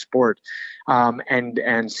impacted by sport.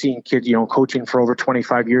 And seeing kids, coaching for over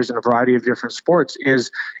 25 years in a variety of different sports is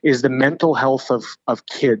the mental health of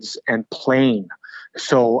kids and playing.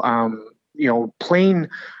 So, playing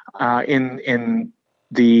in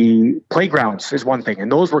the playgrounds is one thing,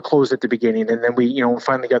 and those were closed at the beginning. And then we,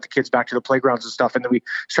 finally got the kids back to the playgrounds and stuff. And then we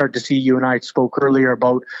started to see, you and I spoke earlier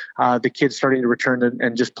about the kids starting to return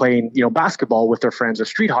and just playing, basketball with their friends or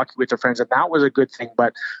street hockey with their friends. And that was a good thing.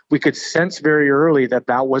 But we could sense very early that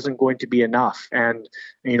wasn't going to be enough. And,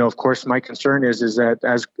 of course, my concern is that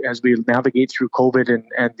as we navigate through COVID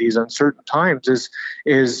and these uncertain times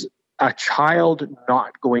is a child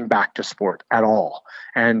not going back to sport at all.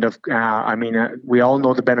 And we all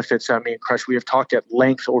know the benefits. Crush, we have talked at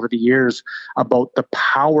length over the years about the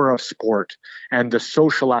power of sport and the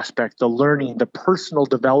social aspect, the learning, the personal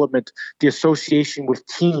development, the association with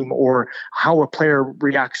team, or how a player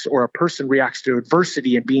reacts or a person reacts to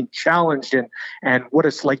adversity and being challenged, and what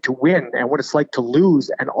it's like to win and what it's like to lose,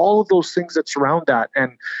 and all of those things that surround that.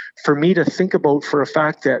 And for me to think about for a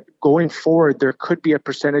fact that going forward, there could be a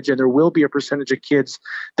percentage, and there will be a percentage of kids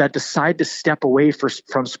that decide to step away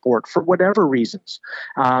from sport for whatever reasons,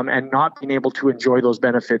 and not being able to enjoy those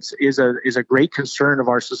benefits is a great concern of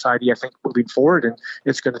our society, I think, moving forward. And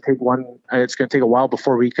it's going to take a while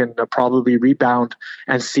before we can probably rebound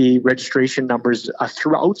and see registration numbers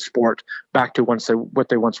throughout sport back to what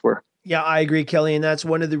they once were. Yeah, I agree, Kelly. And that's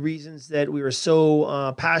one of the reasons that we were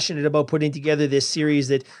so passionate about putting together this series,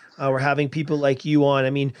 that we're having people like you on. I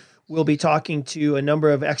mean, we'll be talking to a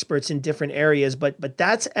number of experts in different areas, but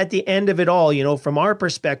that's at the end of it all, from our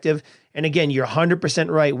perspective. And again, you're 100%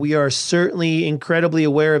 right. We are certainly incredibly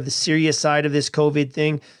aware of the serious side of this COVID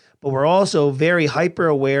thing, but we're also very hyper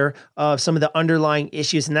aware of some of the underlying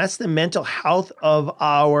issues, and that's the mental health of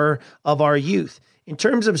our youth. In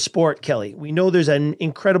terms of sport, Kelly, we know there's an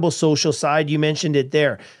incredible social side. You mentioned it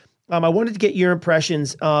there. I wanted to get your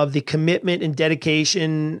impressions of the commitment and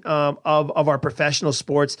dedication of our professional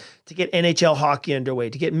sports to get NHL hockey underway,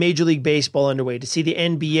 to get Major League Baseball underway, to see the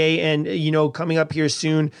NBA and, coming up here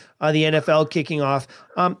soon, the NFL kicking off.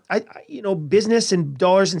 Business and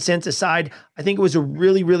dollars and cents aside, I think it was a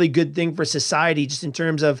really, really good thing for society, just in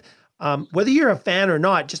terms of whether you're a fan or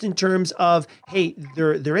not, just in terms of, hey,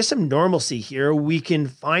 there is some normalcy here. We can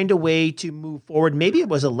find a way to move forward. Maybe it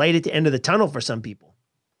was a light at the end of the tunnel for some people.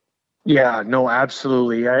 Yeah, no,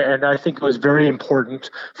 absolutely. And I think it was very important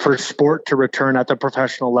for sport to return at the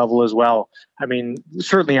professional level as well. I mean,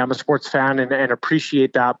 certainly I'm a sports fan and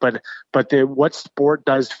appreciate that, but what sport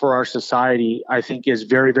does for our society, I think, is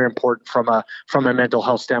very, very important from a mental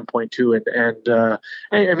health standpoint too. I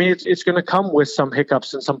mean, it's going to come with some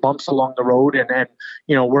hiccups and some bumps along the road, and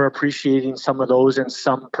we're appreciating some of those in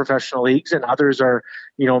some professional leagues, and others are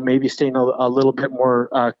maybe staying a little bit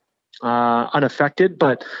more unaffected,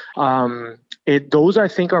 but those I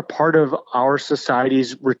think are part of our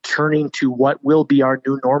society's returning to what will be our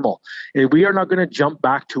new normal. We are not going to jump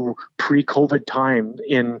back to pre-COVID time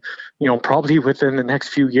in probably within the next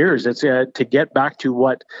few years. It's to get back to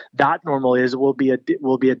what that normal is will be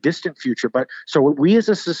a distant future. But so we as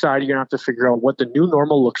a society are going to have to figure out what the new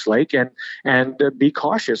normal looks like and be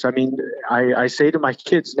cautious. I mean, I say to my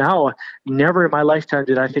kids now, never in my lifetime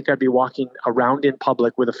did I think I'd be walking around in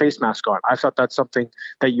public with a face mask on. I thought that's something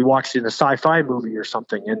that you watched in a sci-fi movie or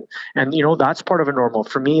something, and that's part of a normal.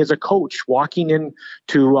 For me as a coach, walking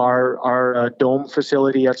into our dome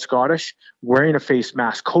facility at Scottish, wearing a face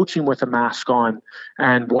mask, coaching with a mask on,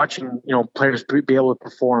 and watching players be able to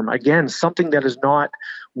perform again, something that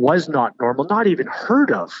was not normal, not even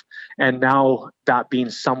heard of, and now that being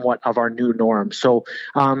somewhat of our new norm. So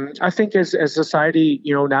I think as society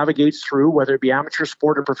navigates through, whether it be amateur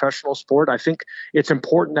sport or professional sport, I think it's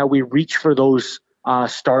important that we reach for those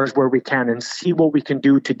stars where we can and see what we can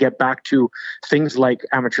do to get back to things like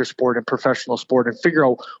amateur sport and professional sport, and figure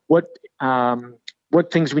out what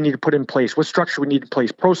things we need to put in place, what structure we need in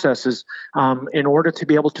place, processes in order to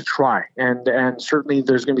be able to try. And certainly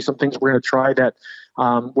there's going to be some things we're going to try that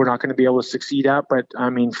we're not going to be able to succeed at. But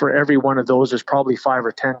I mean, for every one of those, there's probably 5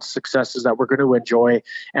 or 10 successes that we're going to enjoy.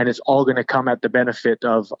 And it's all going to come at the benefit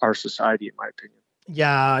of our society, in my opinion.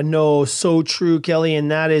 Yeah, no, so true, Kelly.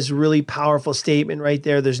 And that is a really powerful statement right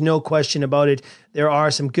there. There's no question about it. There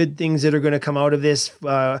are some good things that are going to come out of this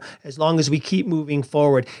as long as we keep moving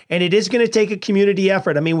forward. And it is going to take a community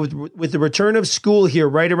effort. I mean, with the return of school here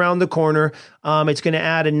right around the corner, it's going to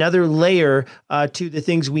add another layer to the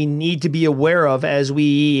things we need to be aware of as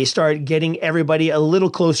we start getting everybody a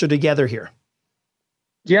little closer together here.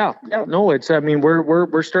 Yeah, no, I mean,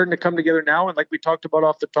 we're starting to come together now. And like we talked about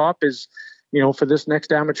off the top is, for this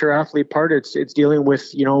next amateur athlete part, it's dealing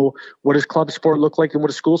with, what does club sport look like and what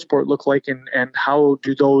does school sport look like, and how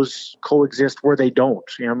do those coexist where they don't?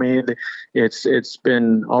 I mean, it's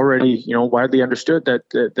been already, widely understood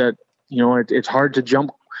that it's hard to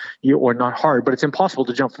jump, or not hard, but it's impossible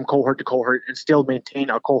to jump from cohort to cohort and still maintain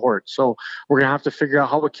a cohort. So we're going to have to figure out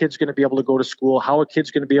how a kid's going to be able to go to school, how a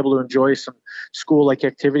kid's going to be able to enjoy some school-like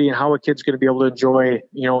activity, and how a kid's going to be able to enjoy,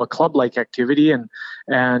 a club-like activity,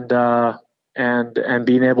 and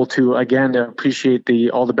being able to, again, appreciate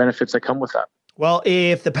all the benefits that come with that. Well,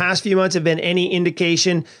 if the past few months have been any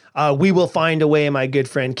indication, we will find a way, my good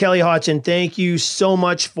friend. Kelly Hodgson, thank you so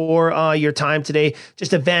much for your time today.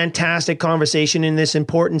 Just a fantastic conversation in this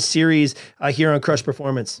important series here on Crush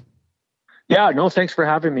Performance. Yeah, no, thanks for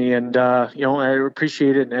having me. And, I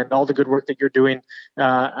appreciate it and all the good work that you're doing.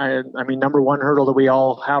 I mean, number one hurdle that we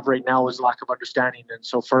all have right now is lack of understanding. And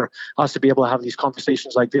so for us to be able to have these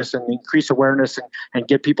conversations like this and increase awareness and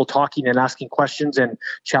get people talking and asking questions and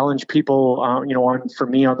challenge people, for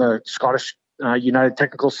me on the Scottish United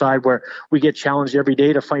technical side, where we get challenged every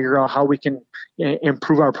day to figure out how we can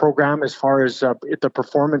improve our program as far as the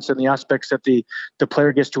performance and the aspects that the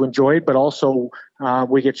player gets to enjoy, but also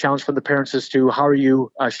we get challenged from the parents as to how are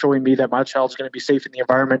you showing me that my child's going to be safe in the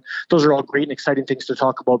environment. Those are all great and exciting things to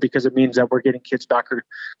talk about, because it means that we're getting kids back or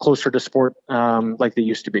closer to sport like they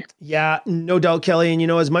used to be. Yeah, no doubt, Kelly.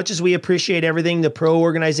 And, as much as we appreciate everything the pro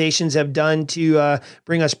organizations have done to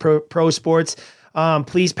bring us pro sports,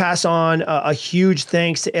 please pass on a huge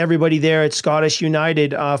thanks to everybody there at Scottish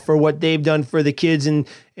United for what they've done for the kids and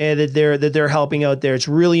that they're helping out there. It's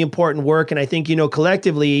really important work, and I think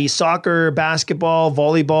collectively, soccer, basketball,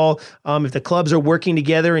 volleyball, if the clubs are working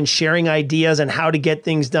together and sharing ideas on how to get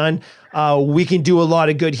things done, we can do a lot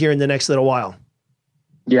of good here in the next little while.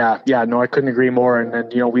 Yeah, no, I couldn't agree more.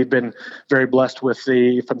 And we've been very blessed from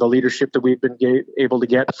the leadership that we've been able to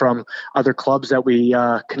get from other clubs that we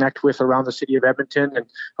connect with around the city of Edmonton, and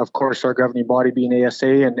of course our governing body being ASA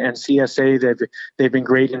and CSA. They've been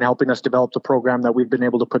great in helping us develop the program that we've been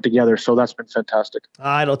able to put together. So that's been fantastic.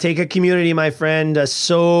 It'll take a community, my friend.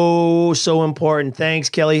 So important. Thanks,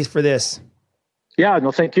 Kelly, for this. Yeah,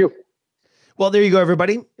 no, thank you. Well, there you go,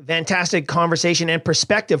 everybody. Fantastic conversation and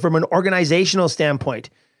perspective from an organizational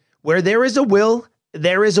standpoint. Where there is a will,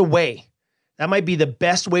 there is a way. That might be the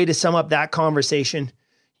best way to sum up that conversation.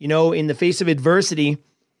 In the face of adversity,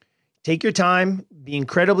 take your time, be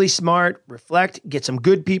incredibly smart, reflect, get some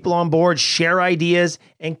good people on board, share ideas,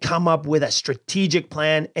 and come up with a strategic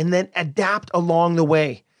plan, and then adapt along the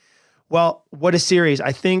way. Well, what a series.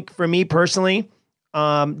 I think for me personally,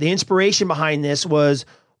 the inspiration behind this was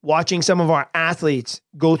watching some of our athletes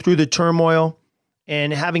go through the turmoil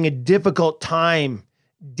and having a difficult time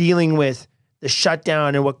dealing with the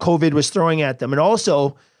shutdown and what COVID was throwing at them. And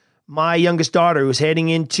also my youngest daughter, who's heading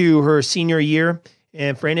into her senior year.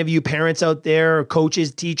 And for any of you parents out there,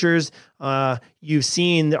 coaches, teachers, you've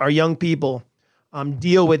seen our young people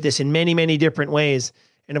deal with this in many, many different ways.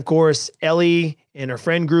 And of course, Ellie and her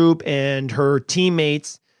friend group and her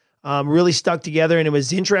teammates really stuck together. And it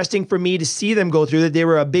was interesting for me to see them go through that. They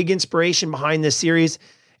were a big inspiration behind this series.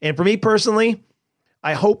 And for me personally,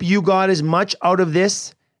 I hope you got as much out of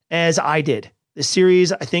this as I did. The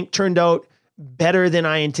series, I think, turned out better than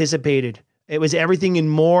I anticipated. It was everything and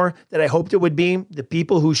more that I hoped it would be. The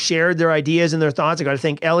people who shared their ideas and their thoughts. I got to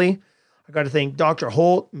thank Ellie. I got to thank Dr.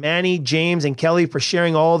 Holt, Manny, James, and Kelly for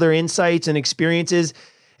sharing all their insights and experiences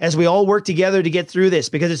as we all work together to get through this,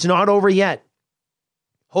 because it's not over yet.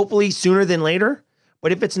 Hopefully sooner than later.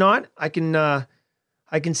 But if it's not, I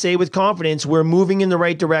can say with confidence, we're moving in the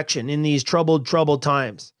right direction in these troubled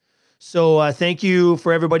times. So thank you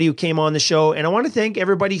for everybody who came on the show. And I want to thank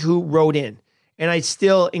everybody who wrote in. And I'm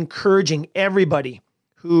still encouraging everybody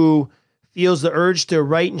who feels the urge to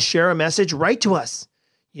write and share a message, write to us.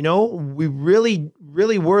 You know, we really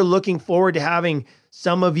were looking forward to having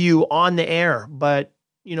some of you on the air, but,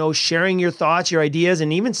 you know, sharing your thoughts, your ideas,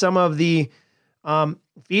 and even some of the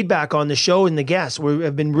feedback on the show and the guests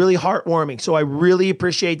have been really heartwarming. So I really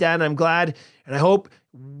appreciate that. And I'm glad, and I hope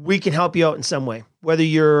we can help you out in some way. Whether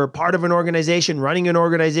you're part of an organization, running an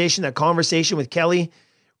organization, that conversation with Kelly,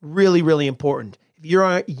 really, really important. If you're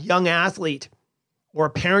a young athlete or a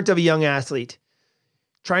parent of a young athlete,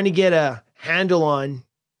 trying to get a handle on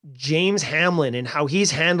James Hamlin and how he's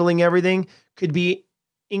handling everything could be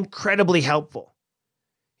incredibly helpful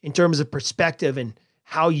in terms of perspective and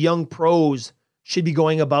how young pros should be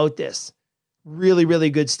going about this. Really, really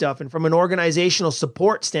good stuff. And from an organizational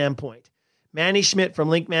support standpoint, Manny Schmidt from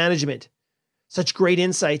Link Management, such great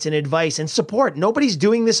insights and advice and support. Nobody's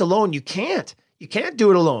doing this alone. You can't do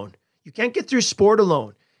it alone. You can't get through sport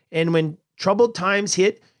alone. And when troubled times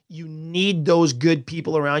hit, you need those good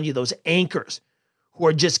people around you, those anchors who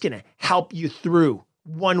are just going to help you through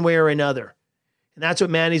one way or another. And that's what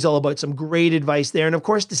Manny's all about. Some great advice there. And of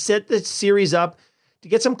course, to set the series up, to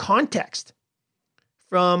get some context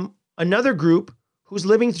from another group who's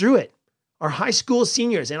living through it, our high school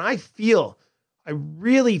seniors. And I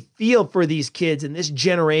really feel for these kids in this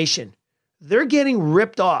generation. They're getting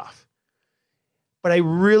ripped off. But I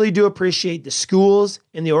really do appreciate the schools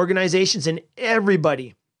and the organizations and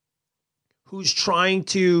everybody who's trying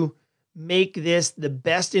to make this the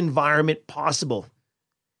best environment possible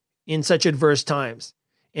in such adverse times.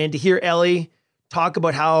 And to hear Ellie talk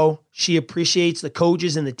about how she appreciates the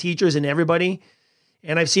coaches and the teachers and everybody.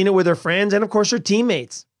 And I've seen it with her friends and, of course, her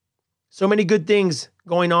teammates. So many good things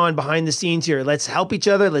going on behind the scenes here. Let's help each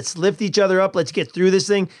other. Let's lift each other up. Let's get through this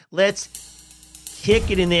thing. Let's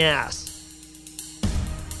kick it in the ass.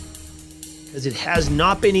 Because it has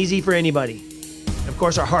not been easy for anybody. And of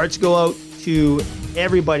course, our hearts go out to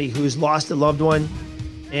everybody who's lost a loved one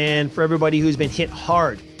and for everybody who's been hit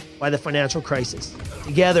hard by the financial crisis.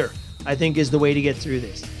 Together, I think, is the way to get through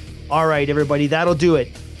this. All right, everybody, that'll do it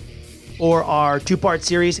for our two-part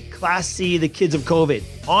series, Class C, The Kids of COVID.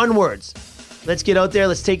 Onwards. Let's get out there.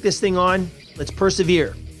 Let's take this thing on. Let's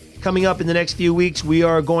persevere. Coming up in the next few weeks, we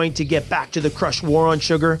are going to get back to the Crush War on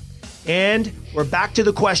Sugar. And we're back to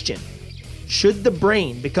the question, should the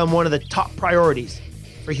brain become one of the top priorities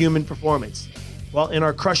for human performance? Well, in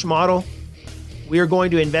our Crush model, we are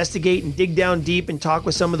going to investigate and dig down deep and talk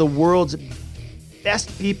with some of the world's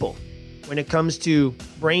best people when it comes to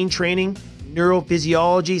brain training,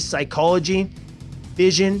 neurophysiology, psychology,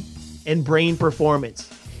 vision, and brain performance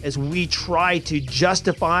as we try to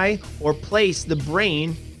justify or place the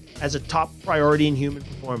brain as a top priority in human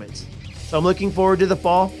performance. So I'm looking forward to the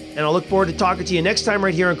fall, and I'll look forward to talking to you next time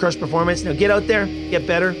right here on Crush Performance. Now get out there, get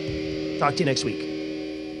better. Talk to you next week.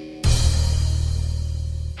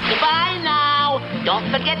 Goodbye now. Don't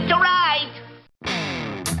forget to ride.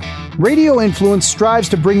 Radio Influence strives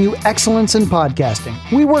to bring you excellence in podcasting.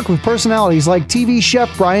 We work with personalities like TV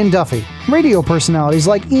chef Brian Duffy, Radio personalities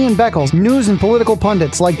like Ian Beckles, news and political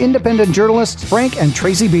pundits like independent journalists Frank and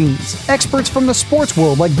Tracy Beans, experts from the sports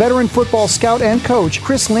world like veteran football scout and coach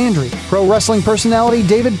Chris Landry, pro wrestling personality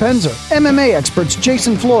David Penzer, MMA experts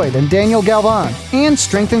Jason Floyd and Daniel Galvan, and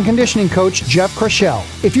strength and conditioning coach Jeff Crochelle.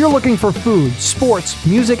 If you're looking for food, sports,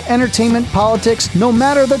 music, entertainment, politics, no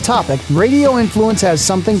matter the topic, Radio Influence has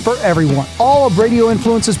something for everyone. All of Radio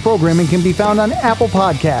Influence's programming can be found on Apple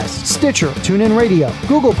Podcasts, Stitcher, TuneIn Radio,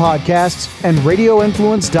 Google Podcasts, and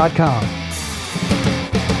RadioInfluence.com.